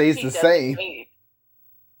always just stays the same. He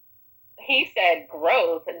said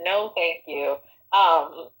growth, no thank you.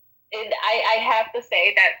 And I have to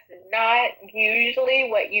say that's not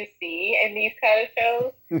usually what you see in these kind of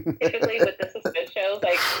shows. Typically with the suspense shows,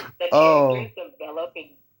 like the characters develop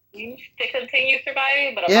and to continue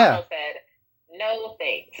surviving, but Amano said, no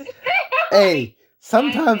thanks. Hey,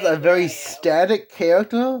 sometimes a very static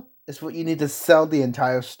character is what you need to sell the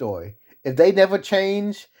entire story. If they never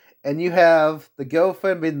change and you have the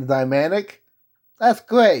girlfriend being the dynamic, that's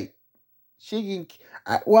great. She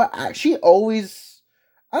can, she always,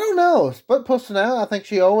 I don't know, split personality. I think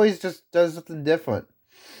she always just does something different.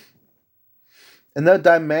 And their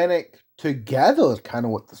dynamic together is kind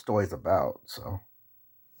of what the story's about, so.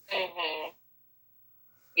 Mm-hmm.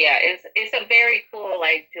 Yeah, it's a very cool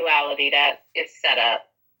like duality that is set up.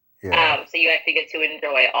 Yeah. So you actually get to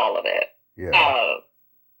enjoy all of it. Yeah.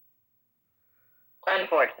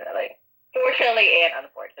 Unfortunately. Fortunately and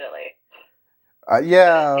unfortunately.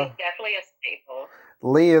 Yeah. It's definitely a staple.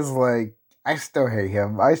 Lee is like, I still hate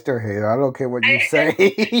him. I don't care what you say.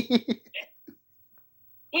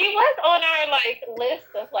 He was on our like list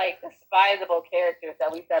of like despisable characters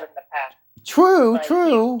that we've done in the past. True, like,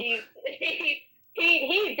 true.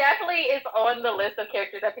 He definitely is on the list of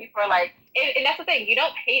characters that people are like, and that's the thing. You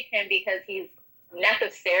don't hate him because he's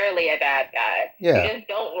necessarily a bad guy. Yeah. You just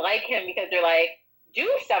don't like him because you're like, do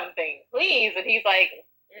something, please. And he's like,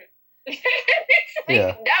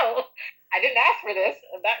 yeah. No, I didn't ask for this.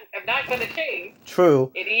 I'm not going to change.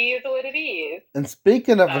 True. It is what it is. And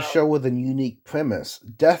speaking of a show with a unique premise,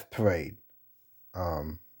 Death Parade.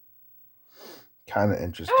 Kind of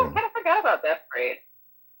interesting. Oh, I kind of forgot about Death Parade.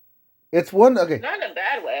 It's one, okay. Not in a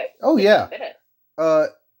bad way. Oh, yeah.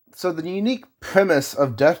 So the unique premise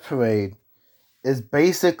of Death Parade is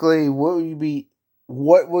basically what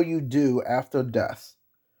will you do after death?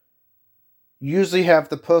 You usually have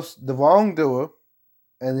the wrongdoer,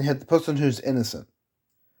 and you have the person who's innocent.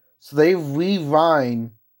 So they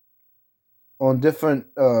rewind on different,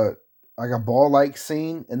 like a ball-like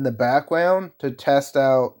scene in the background to test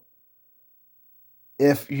out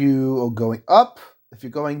if you are going up, if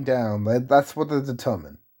you're going down. That's what they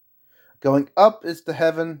determine. Going up is the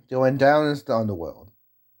heaven, going down is the underworld.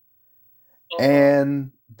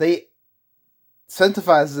 And they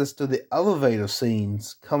incentivize this to the elevator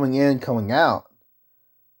scenes, coming in, coming out.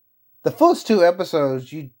 The first two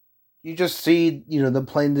episodes, you just see, them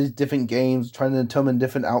playing these different games, trying to determine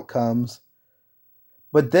different outcomes.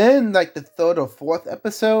 But then, like the third or fourth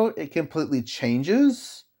episode, it completely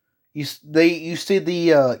changes. You see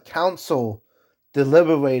the council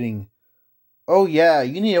deliberating. Oh yeah,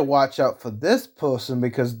 you need to watch out for this person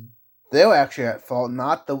because they're actually at fault,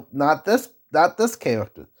 not this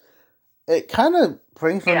character. It kind of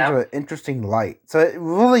brings them to an interesting light. So it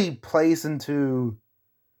really plays into,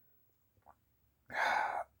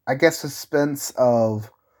 I guess, suspense of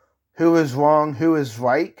who is wrong, who is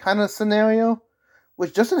right kind of scenario,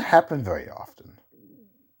 which doesn't happen very often.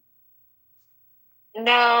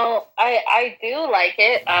 No, I do like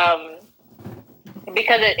it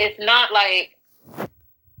because it's not like,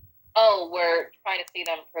 oh, we're trying to see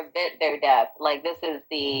them prevent their death. Like this is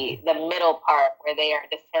the middle part where they are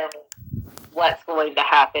determined what's going to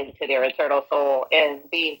happen to their eternal soul and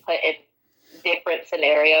being put in different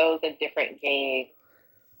scenarios and different games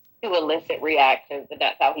to elicit reactions. And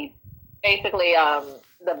that's how he basically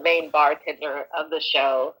the main bartender of the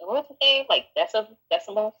show. And what was his name? Like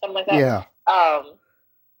Decimal, something like that. Yeah.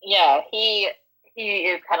 Yeah, he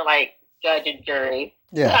is kind of like judge and jury.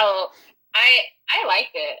 Yeah. So I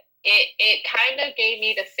liked it. It kind of gave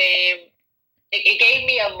me the same. It gave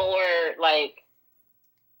me a more like,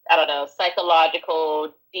 I don't know,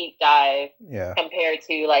 psychological deep dive. Yeah. Compared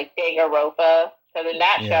to like Danganronpa. Because in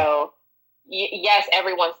that show, yes,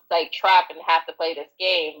 everyone's like trapped and have to play this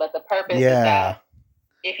game, but the purpose is that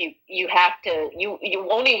if you have to, you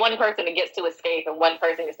only one person gets to escape and one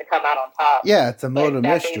person gets to come out on top. Yeah, it's a murder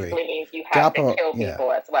mystery. That basically means you have to kill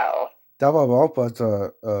people as well. Double Opa is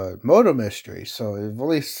a murder mystery, so it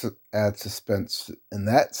really adds suspense in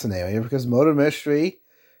that scenario because murder mystery,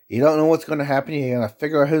 you don't know what's going to happen. You're going to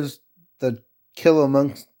figure out who's the killer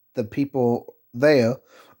amongst the people there,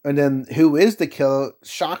 and then who is the killer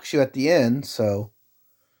shocks you at the end. So,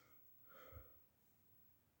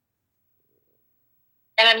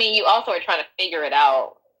 And I mean, you also are trying to figure it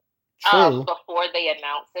out true. before they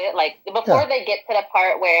announce it. Like before Yeah. they get to the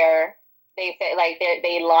part where they say like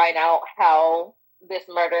they line out how this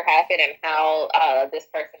murder happened and how this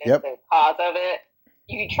person is Yep. the cause of it.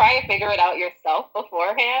 You try and figure it out yourself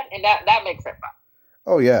beforehand, and that makes it fun.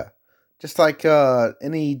 Oh yeah. Just like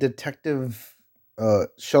any detective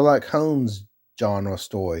Sherlock Holmes genre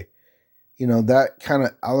story. You know, that kind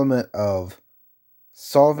of element of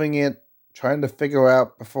solving it, trying to figure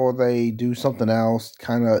out before they do something else,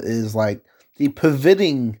 kind of is like the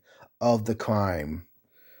preventing of the crime.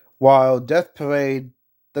 While Death Parade,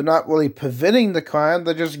 they're not really preventing the crime;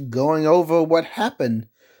 they're just going over what happened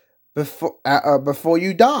before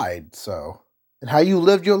you died, so and how you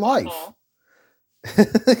lived your life.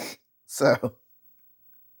 So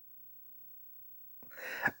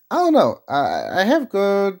I don't know. I have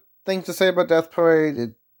good things to say about Death Parade.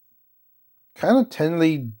 It kind of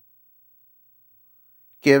tenderly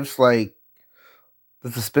gives like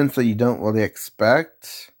the suspense that you don't really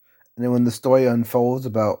expect. And then when the story unfolds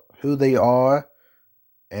about who they are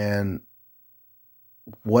and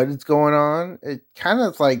what is going on, it kind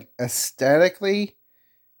of like aesthetically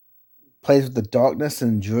plays with the darkness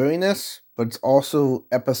and dreariness, but it's also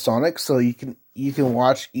episodic, so you can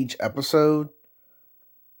watch each episode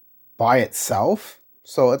by itself.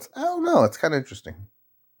 So it's I don't know, it's kind of interesting.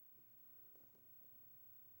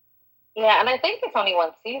 Yeah, and I think it's only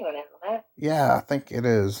one season, isn't it? Yeah, I think it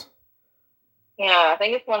is. Yeah, I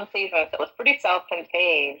think it's one season, so it's pretty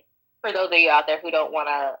self-contained. For those of you out there who don't want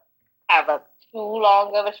to have a too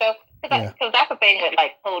long of a show, because Yeah. that's the thing with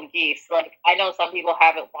like Code Geass. Like I know some people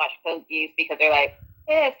haven't watched Code Geass because they're like,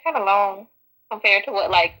 yeah, it's kind of long compared to what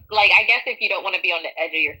like I guess if you don't want to be on the edge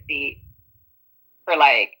of your seat for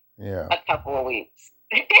like Yeah. a couple of weeks.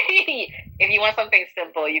 If you want something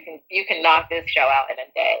simple, you can knock this show out in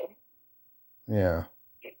a day. Yeah.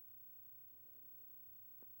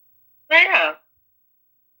 Yeah,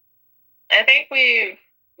 I think we've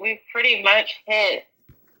pretty much hit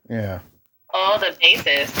Yeah. all the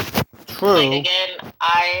bases. Like True. again,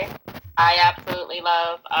 I absolutely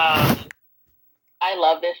love I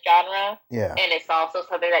love this genre. Yeah. And it's also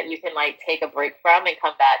something that you can like take a break from and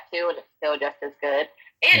come back to and it's still just as good.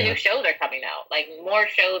 And Yeah. new shows are coming out. Like more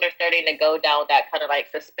shows are starting to go down that kind of like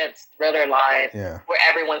suspense thriller line Yeah. where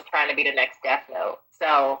everyone's trying to be the next Death Note.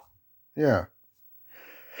 So Yeah.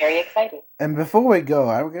 very exciting. And before we go,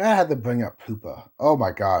 I had to bring up Pupa. Oh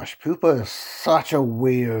my gosh, Pupa is such a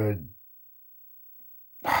weird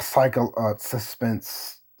psycho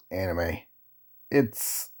suspense anime.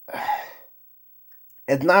 It's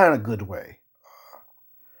it's not in a good way.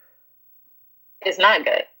 It's not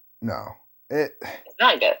good. No, It's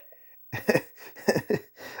not good.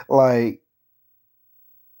 like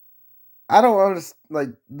I don't understand. Like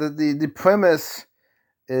the premise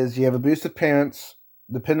is you have abusive parents,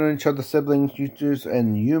 depending on each other, siblings, Yutus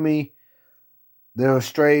and Yumi. They're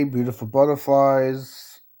stray, beautiful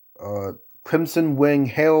butterflies. Crimson Wing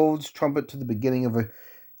heralds trumpet to the beginning of a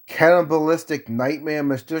cannibalistic nightmare.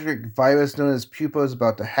 Mysterious virus known as Pupa is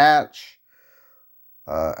about to hatch.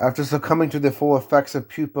 After succumbing to the full effects of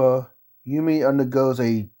Pupa, Yumi undergoes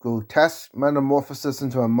a grotesque metamorphosis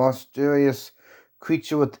into a mysterious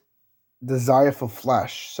creature with desire for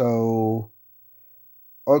flesh. So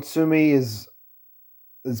Otsumi is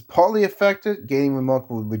partly affected, gaining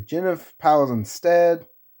remarkable regenerative powers instead.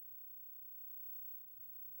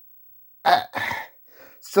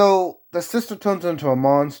 So the sister turns into a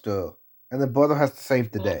monster, and the brother has to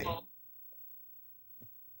save the day. Mm-hmm.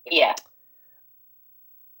 Yeah.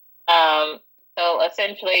 So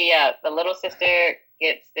essentially, yeah, the little sister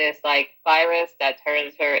gets this like virus that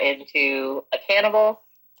turns her into a cannibal,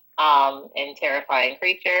 and terrifying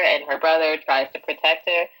creature, and her brother tries to protect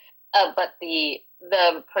her. But the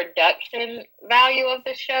production value of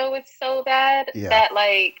the show is so bad that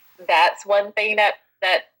like that's one thing that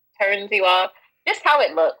turns you off. Just how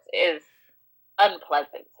it looks is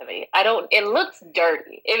unpleasant to me. It looks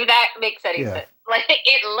dirty, if that makes any sense. Like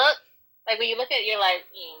it looks like when you look at it, you're like,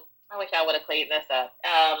 I wish I would have cleaned this up.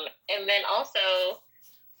 And then also,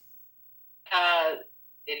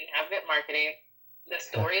 didn't have good marketing. The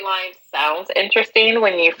storyline sounds interesting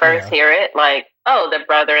when you first hear it. Like, oh, the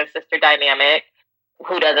brother and sister dynamic.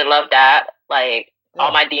 Who doesn't love that? Like,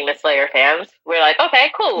 all my Demon Slayer fans, we're like,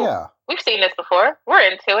 okay, cool. Yeah. We've seen this before. We're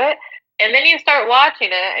into it. And then you start watching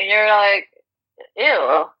it, and you're like,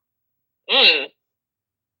 ew.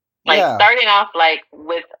 Like, Yeah. starting off, like,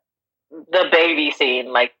 with the baby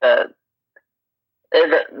scene, like, the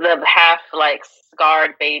half, like,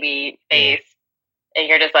 scarred baby face, and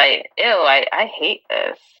you're just like, ew, I hate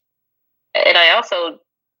this. And I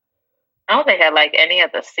don't think I like any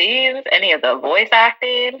of the scenes, any of the voice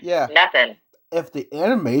acting. Yeah. Nothing. If the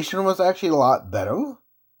animation was actually a lot better,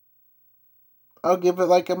 I'll give it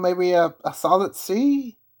like maybe a solid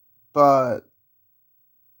C. But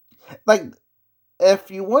like, if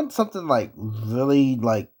you want something like really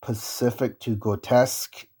like specific to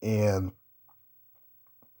grotesque and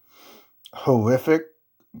horrific,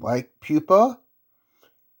 like Pupa,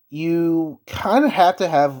 you kind of have to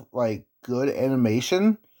have like good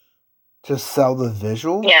animation to sell the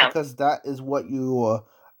visuals, because that is what you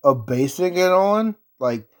are basing it on.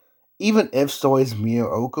 Like, even if stories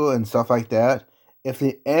mediocre and stuff like that, if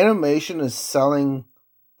the animation is selling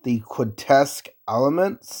the grotesque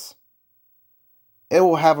elements, it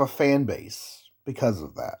will have a fan base because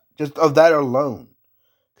of that. Just of that alone.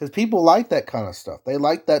 Because people like that kind of stuff. They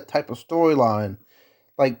like that type of storyline.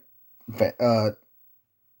 Like,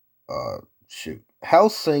 shoot.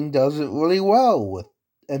 Hellsing does it really well with,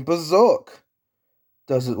 and Berserk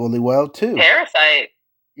does it really well too. Parasite.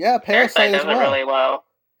 Yeah, Parasite does as well. it really well.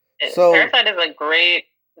 So Parasite is a great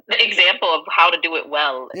example of how to do it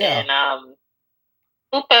well. Yeah. And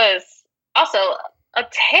Pupa is also a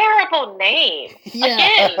terrible name. Yeah.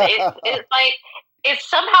 Again, it's like it's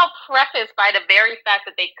somehow prefaced by the very fact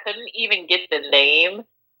that they couldn't even get the name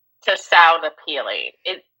to sound appealing.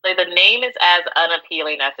 It's like the name is as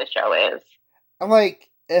unappealing as the show is. I'm like,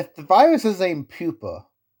 if the virus is named Pupa,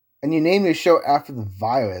 and you name your show after the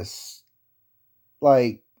virus,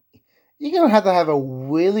 like, you're gonna have to have a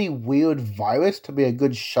really weird virus to be a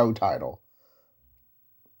good show title.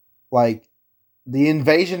 Like, the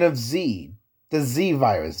invasion of Z, the Z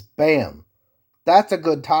virus, bam. That's a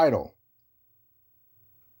good title.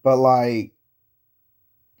 But like,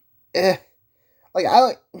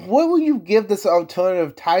 what would you give this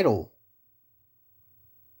alternative title?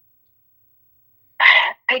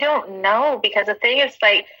 I don't know, because the thing is,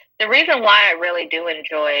 like, the reason why I really do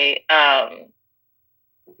enjoy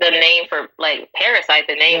the name for, like, Parasite,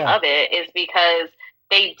 the name of it, is because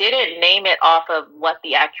they didn't name it off of what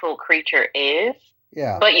the actual creature is.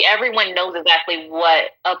 Yeah. But everyone knows exactly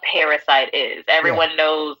what a parasite is. Everyone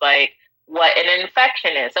knows, like, what an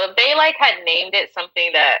infection is. So if they, like, had named it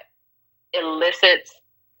something that elicits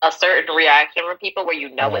a certain reaction from people where you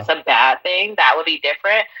know it's a bad thing, that would be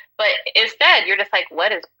different. But instead, you're just like,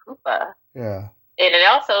 what is Pupa? Yeah. And it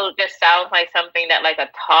also just sounds like something that, like, a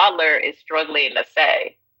toddler is struggling to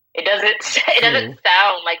say. It doesn't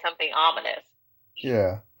sound like something ominous.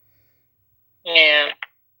 Yeah. Yeah.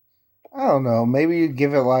 I don't know. Maybe you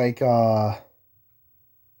give it like I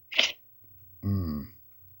don't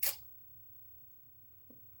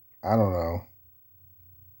know.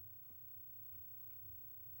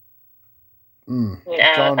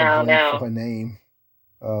 Drawing a blank for a name.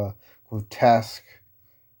 Grotesque.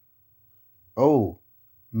 Oh,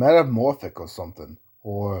 metamorphic or something.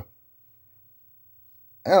 Or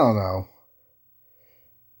I don't know.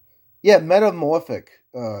 Yeah, metamorphic.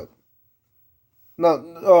 No.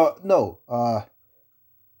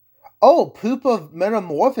 Pupa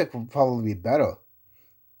metamorphic would probably be better.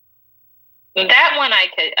 That one I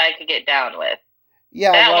could get down with.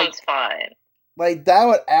 Yeah, that one's fine. Like, that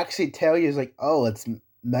would actually tell you, like, oh, it's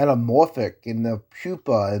metamorphic in the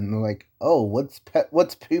pupa, and like, oh, what's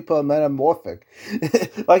pupa metamorphic?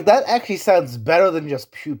 Like, that actually sounds better than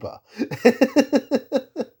just pupa.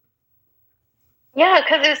 Yeah,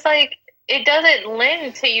 because it's like, it doesn't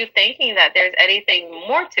lend to you thinking that there's anything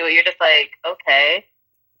more to it. You're just like, okay,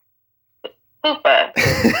 Pupa.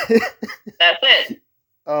 That's it.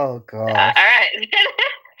 Oh, God. All right.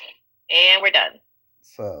 And we're done.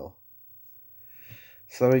 So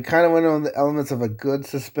we kind of went over the elements of a good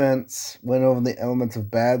suspense, went over the elements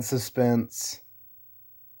of bad suspense.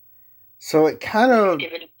 So it kind of...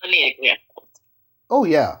 Given plenty of examples. Oh,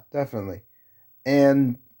 yeah, definitely.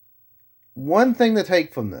 And one thing to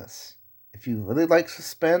take from this, if you really like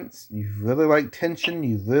suspense, you really like tension,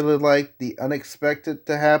 you really like the unexpected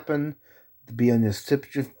to happen, to be on your tip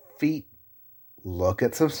of your feet, look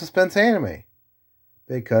at some suspense anime.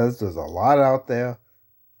 Because there's a lot out there.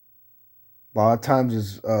 A lot of times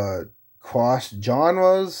it's cross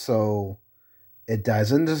genres, so it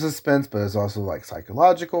dives into suspense, but it's also like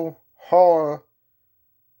psychological, horror,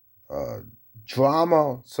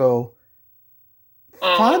 drama. So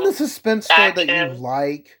find the suspense story that you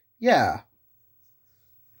like. Yeah.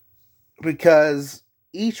 Because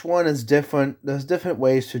each one is different. There's different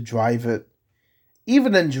ways to drive it.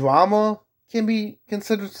 Even in drama can be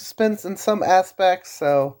considered suspense in some aspects,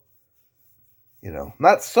 so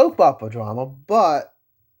not soap opera drama, but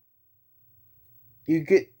you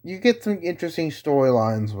get some interesting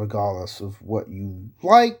storylines regardless of what you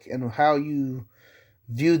like and how you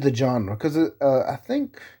view the genre. Because I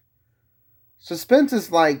think suspense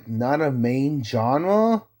is like not a main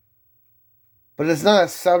genre, but it's not a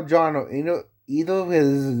subgenre. Either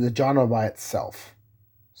is the genre by itself.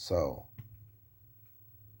 So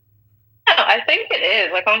Yeah, I think it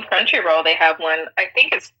is. Like on Crunchyroll, they have one. I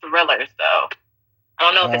think it's thrillers, though. I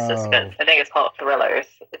don't know if it's suspense. I think it's called thrillers.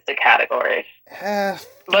 It's the category.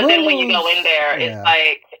 But then when you go in there, yeah.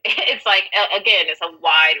 it's like again, it's a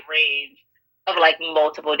wide range of like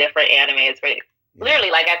multiple different animes. Right? Yeah.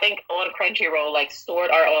 Literally, like I think on Crunchyroll, like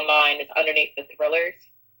Sword Art Online is underneath the thrillers,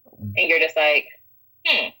 and you're just like,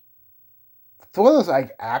 Thrillers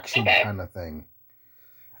like action kind of thing.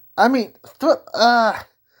 I mean,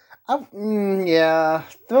 yeah,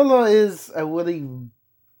 thriller is a really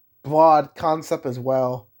broad concept as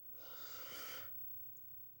well.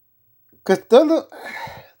 Because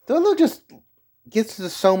thriller just gets to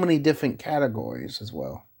so many different categories as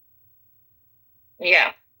well.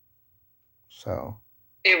 Yeah. So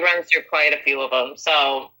it runs through quite a few of them.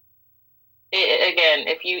 So again,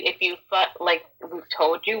 if you like we've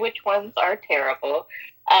told you which ones are terrible,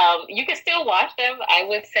 you can still watch them. I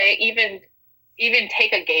would say even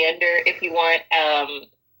take a gander if you want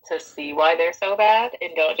to see why they're so bad,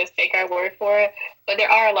 and don't just take our word for it. But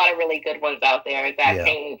there are a lot of really good ones out there that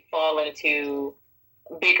can fall into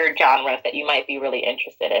bigger genres that you might be really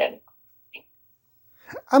interested in.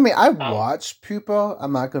 I mean, I watched Pupa.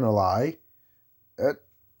 I'm not gonna lie, it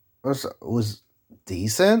was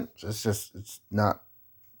decent. It's not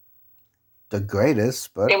the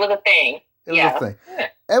greatest, but it was a thing. It was a thing.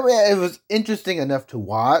 It was interesting enough to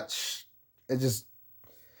watch.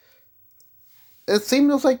 It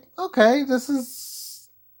seemed like, okay, this is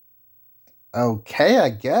okay, I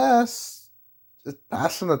guess. Just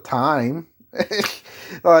passing the time.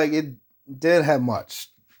 Like, it didn't have much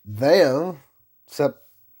there, except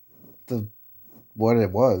what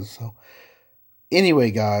it was. So,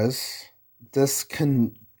 anyway, guys, this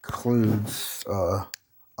concludes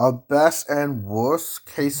our best and worst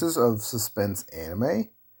cases of suspense anime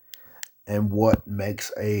and what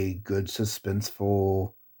makes a good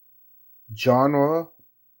suspenseful genre,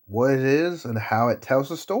 what it is, and how it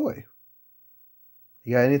tells a story.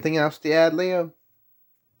 You got anything else to add, Liam?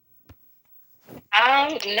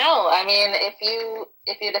 No. I mean, if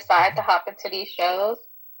you decide to hop into these shows,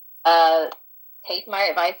 take my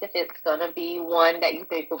advice if it's gonna be one that you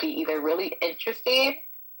think will be either really interesting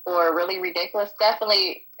or really ridiculous.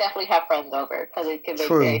 Definitely have friends over because it can make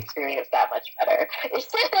the experience that much better.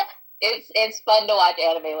 It's fun to watch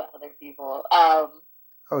anime with other people.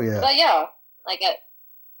 Oh yeah. But yeah, like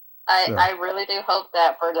I really do hope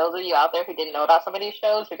that for those of you out there who didn't know about some of these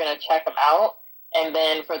shows, you're gonna check them out. And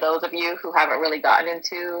then for those of you who haven't really gotten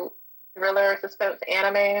into thriller suspense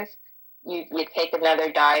animes, you take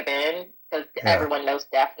another dive in because everyone knows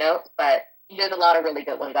Death Note, but there's a lot of really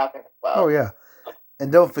good ones out there as well. Oh yeah,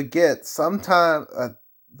 and don't forget, sometimes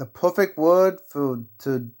the perfect word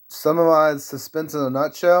to summarize suspense in a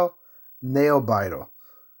nutshell: nail biter.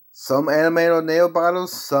 Some anime are nail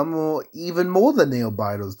biters, some are even more than nail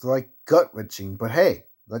biters. They're like gut wrenching. But hey,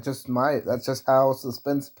 that's just how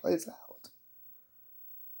suspense plays out.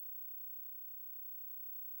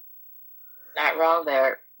 Not wrong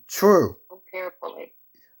there. True. Carefully.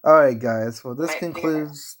 Alright, guys. Well, this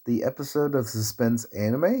concludes the episode of Suspense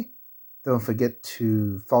Anime. Don't forget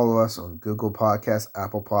to follow us on Google Podcasts,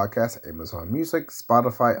 Apple Podcasts, Amazon Music,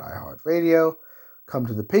 Spotify, iHeartRadio. Come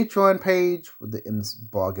to the Patreon page with the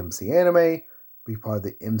blog MC Anime. Be part of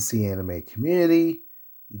the MC Anime community.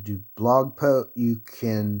 You do blog post. You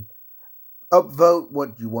can upvote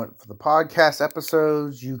what you want for the podcast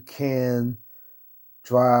episodes. You can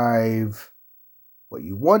drive what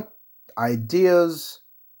you want, ideas,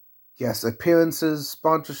 guest appearances,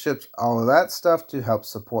 sponsorships, all of that stuff to help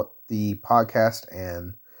support the podcast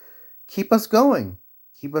and keep us going,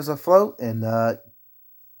 keep us afloat, and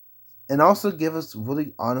also give us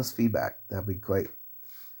really honest feedback. That'd be great.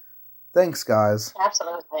 Thanks, guys.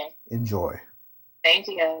 Absolutely. Enjoy. Thank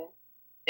you, guys.